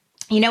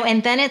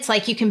then it's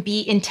like you can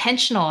be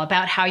intentional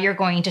about how you're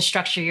going to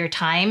structure your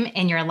time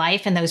and your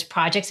life and those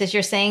projects, as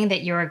you're saying,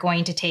 that you're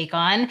going to take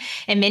on.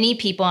 And many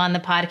people on the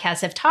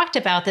podcast have talked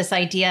about this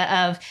idea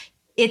of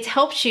it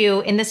helps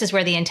you, and this is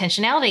where the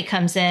intentionality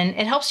comes in,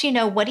 it helps you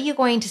know what are you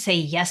going to say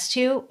yes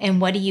to and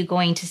what are you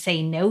going to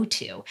say no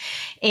to.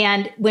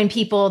 And when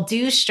people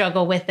do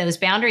struggle with those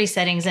boundary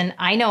settings, and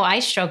I know I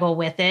struggle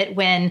with it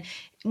when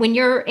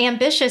you're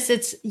ambitious,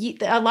 it's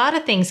a lot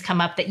of things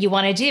come up that you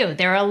want to do.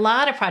 There are a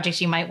lot of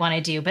projects you might want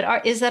to do,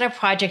 but is that a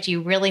project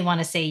you really want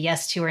to say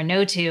yes to or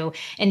no to?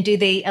 And do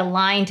they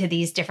align to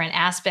these different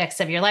aspects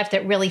of your life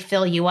that really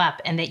fill you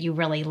up and that you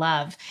really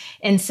love?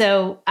 And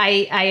so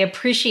I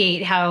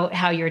appreciate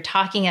how you're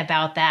talking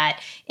about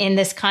that in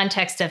this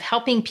context of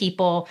helping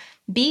people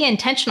be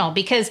intentional,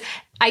 because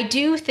I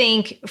do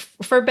think,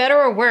 for better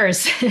or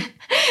worse,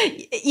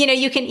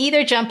 you can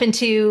either jump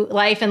into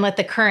life and let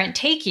the current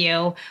take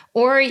you,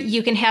 or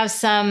you can have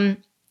some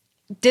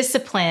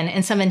discipline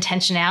and some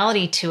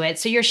intentionality to it.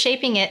 So you're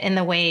shaping it in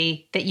the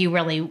way that you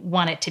really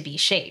want it to be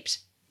shaped.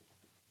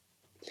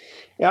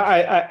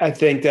 Yeah, I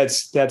think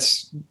that's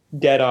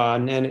dead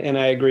on. And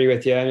I agree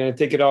with you. And I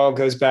think it all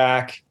goes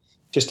back,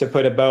 just to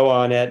put a bow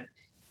on it.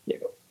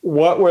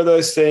 What were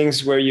those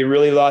things where you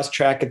really lost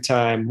track of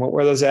time? What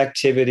were those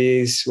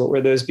activities? What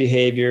were those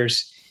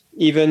behaviors,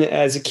 even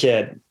as a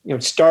kid,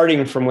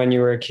 starting from when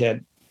you were a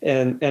kid?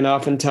 And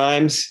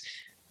oftentimes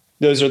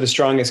those are the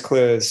strongest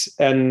clues.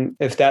 And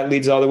if that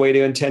leads all the way to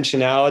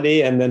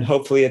intentionality, and then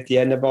hopefully at the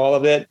end of all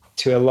of it,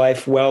 to a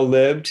life well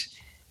lived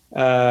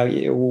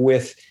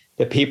with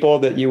the people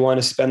that you want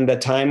to spend the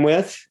time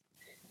with,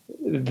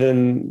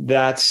 then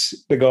that's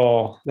the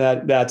goal.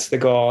 That's the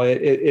goal.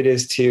 It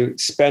is to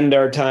spend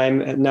our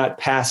time and not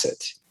pass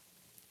it.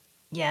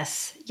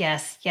 Yes.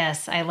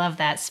 I love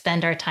that.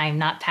 Spend our time,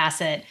 not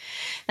pass it.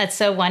 That's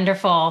so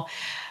wonderful.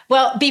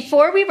 Well,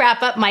 before we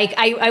wrap up, Mike,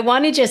 I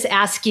want to just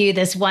ask you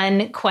this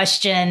one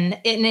question,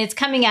 and it's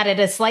coming at it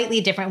a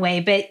slightly different way,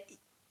 but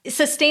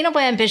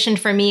sustainable ambition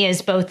for me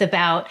is both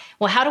about,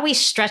 well, how do we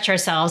stretch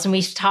ourselves? And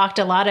we've talked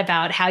a lot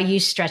about how you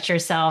stretch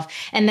yourself.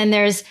 And then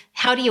there's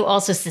how do you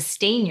also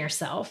sustain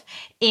yourself?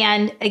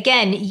 And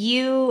again,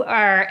 you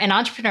are an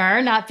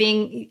entrepreneur. Not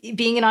being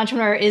an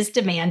entrepreneur is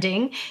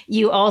demanding.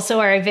 You also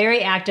are a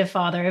very active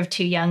father of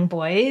 2 young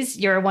boys.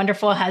 You're a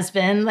wonderful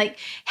husband. Like,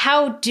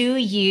 how do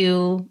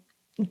you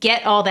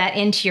get all that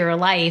into your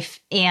life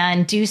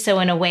and do so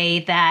in a way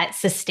that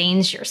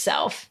sustains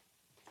yourself?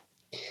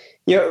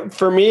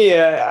 For me,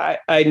 I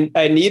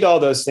need all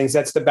those things.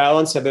 That's the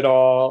balance of it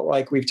all,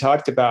 like we've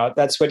talked about.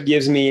 That's what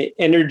gives me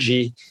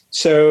energy.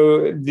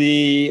 So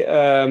the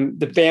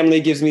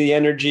family gives me the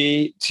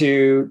energy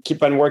to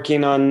keep on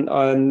working on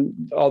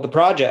all the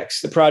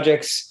projects. The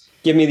projects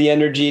give me the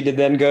energy to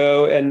then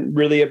go and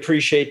really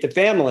appreciate the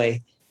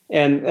family.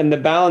 And the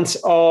balance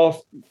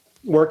all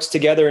works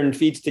together and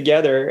feeds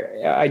together,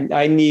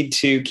 I need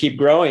to keep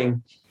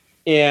growing.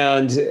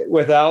 And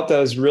without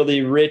those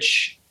really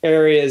rich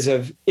areas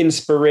of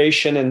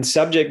inspiration and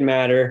subject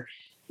matter,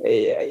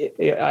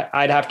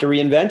 I'd have to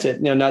reinvent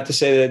it. Not to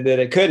say that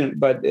I couldn't,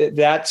 but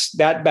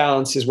that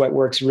balance is what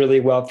works really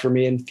well for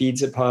me and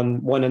feeds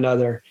upon one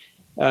another.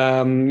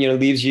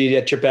 Leaves you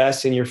at your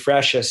best and your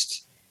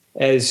freshest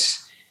as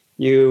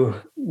you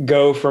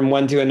go from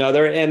one to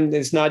another. And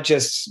it's not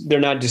just,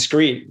 they're not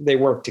discrete, they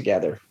work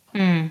together.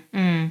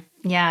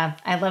 Yeah,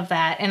 I love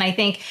that. And I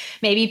think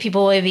maybe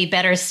people would be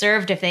better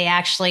served if they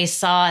actually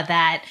saw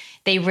that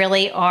they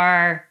really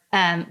are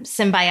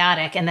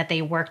symbiotic and that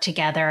they work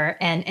together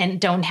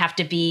and don't have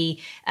to be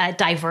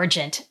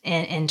divergent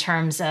in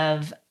terms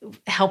of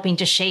helping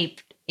to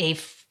shape a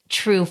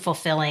true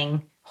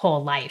fulfilling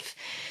whole life.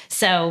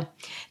 So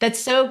that's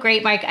so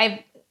great, Mike.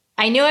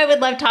 I knew I would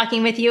love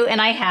talking with you,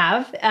 and I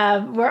have.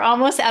 We're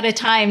almost out of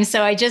time.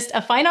 So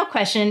a final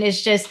question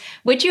is just,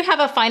 would you have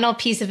a final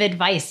piece of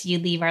advice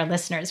you'd leave our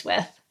listeners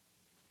with?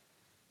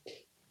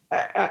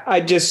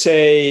 I'd just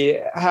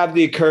say, have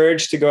the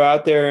courage to go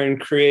out there and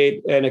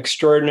create an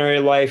extraordinary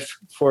life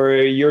for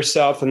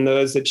yourself and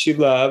those that you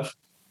love,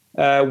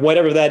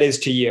 whatever that is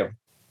to you.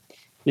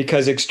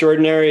 Because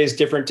extraordinary is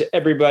different to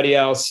everybody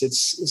else.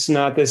 It's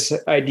not this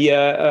idea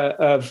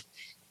of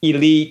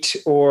elite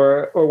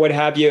or what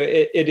have you.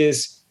 It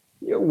is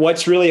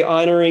what's really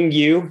honoring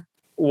you,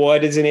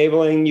 what is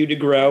enabling you to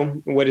grow,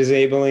 what is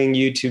enabling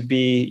you to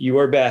be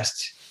your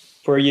best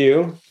for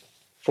you,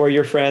 for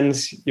your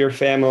friends, your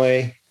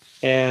family,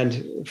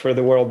 and for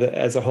the world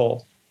as a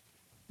whole.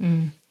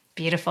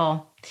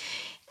 Beautiful.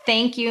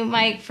 Thank you,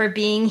 Mike, for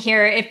being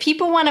here. If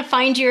people want to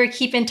find you or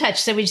keep in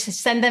touch, so we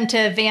just send them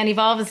to Van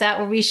Evolve. Is that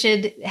where we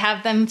should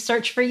have them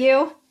search for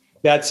you?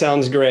 That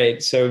sounds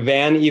great. So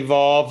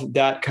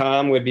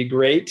vanevolve.com would be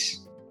great.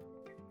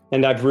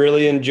 And I've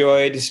really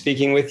enjoyed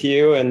speaking with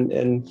you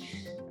and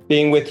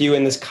being with you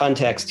in this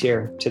context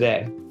here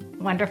today.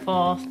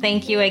 Wonderful.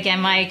 Thank you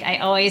again, Mike. I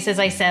always, as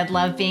I said,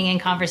 love being in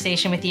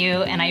conversation with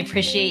you, and I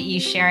appreciate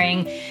you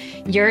sharing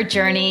your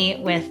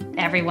journey with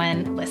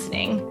everyone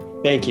listening.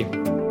 Thank you.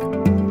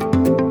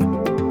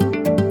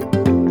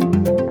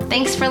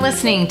 Thanks for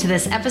listening to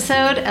this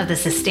episode of the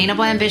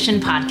Sustainable Ambition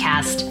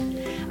Podcast.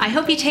 I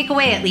hope you take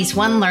away at least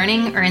one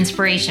learning or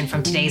inspiration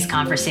from today's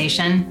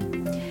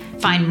conversation.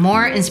 Find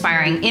more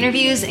inspiring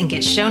interviews and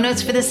get show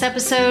notes for this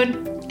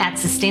episode at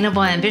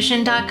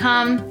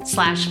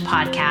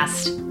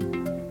sustainableambition.com/podcast.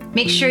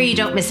 Make sure you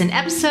don't miss an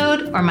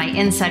episode or my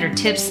insider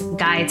tips,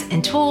 guides,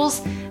 and tools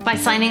by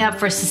signing up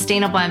for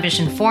Sustainable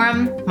Ambition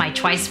Forum, my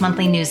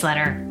twice-monthly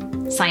newsletter.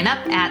 Sign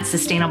up at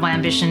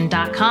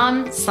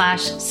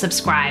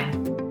sustainableambition.com/subscribe.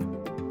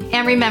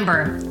 And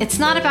remember, it's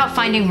not about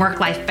finding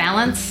work-life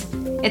balance.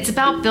 It's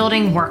about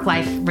building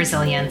work-life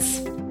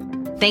resilience.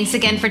 Thanks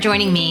again for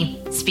joining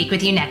me. Speak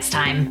with you next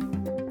time.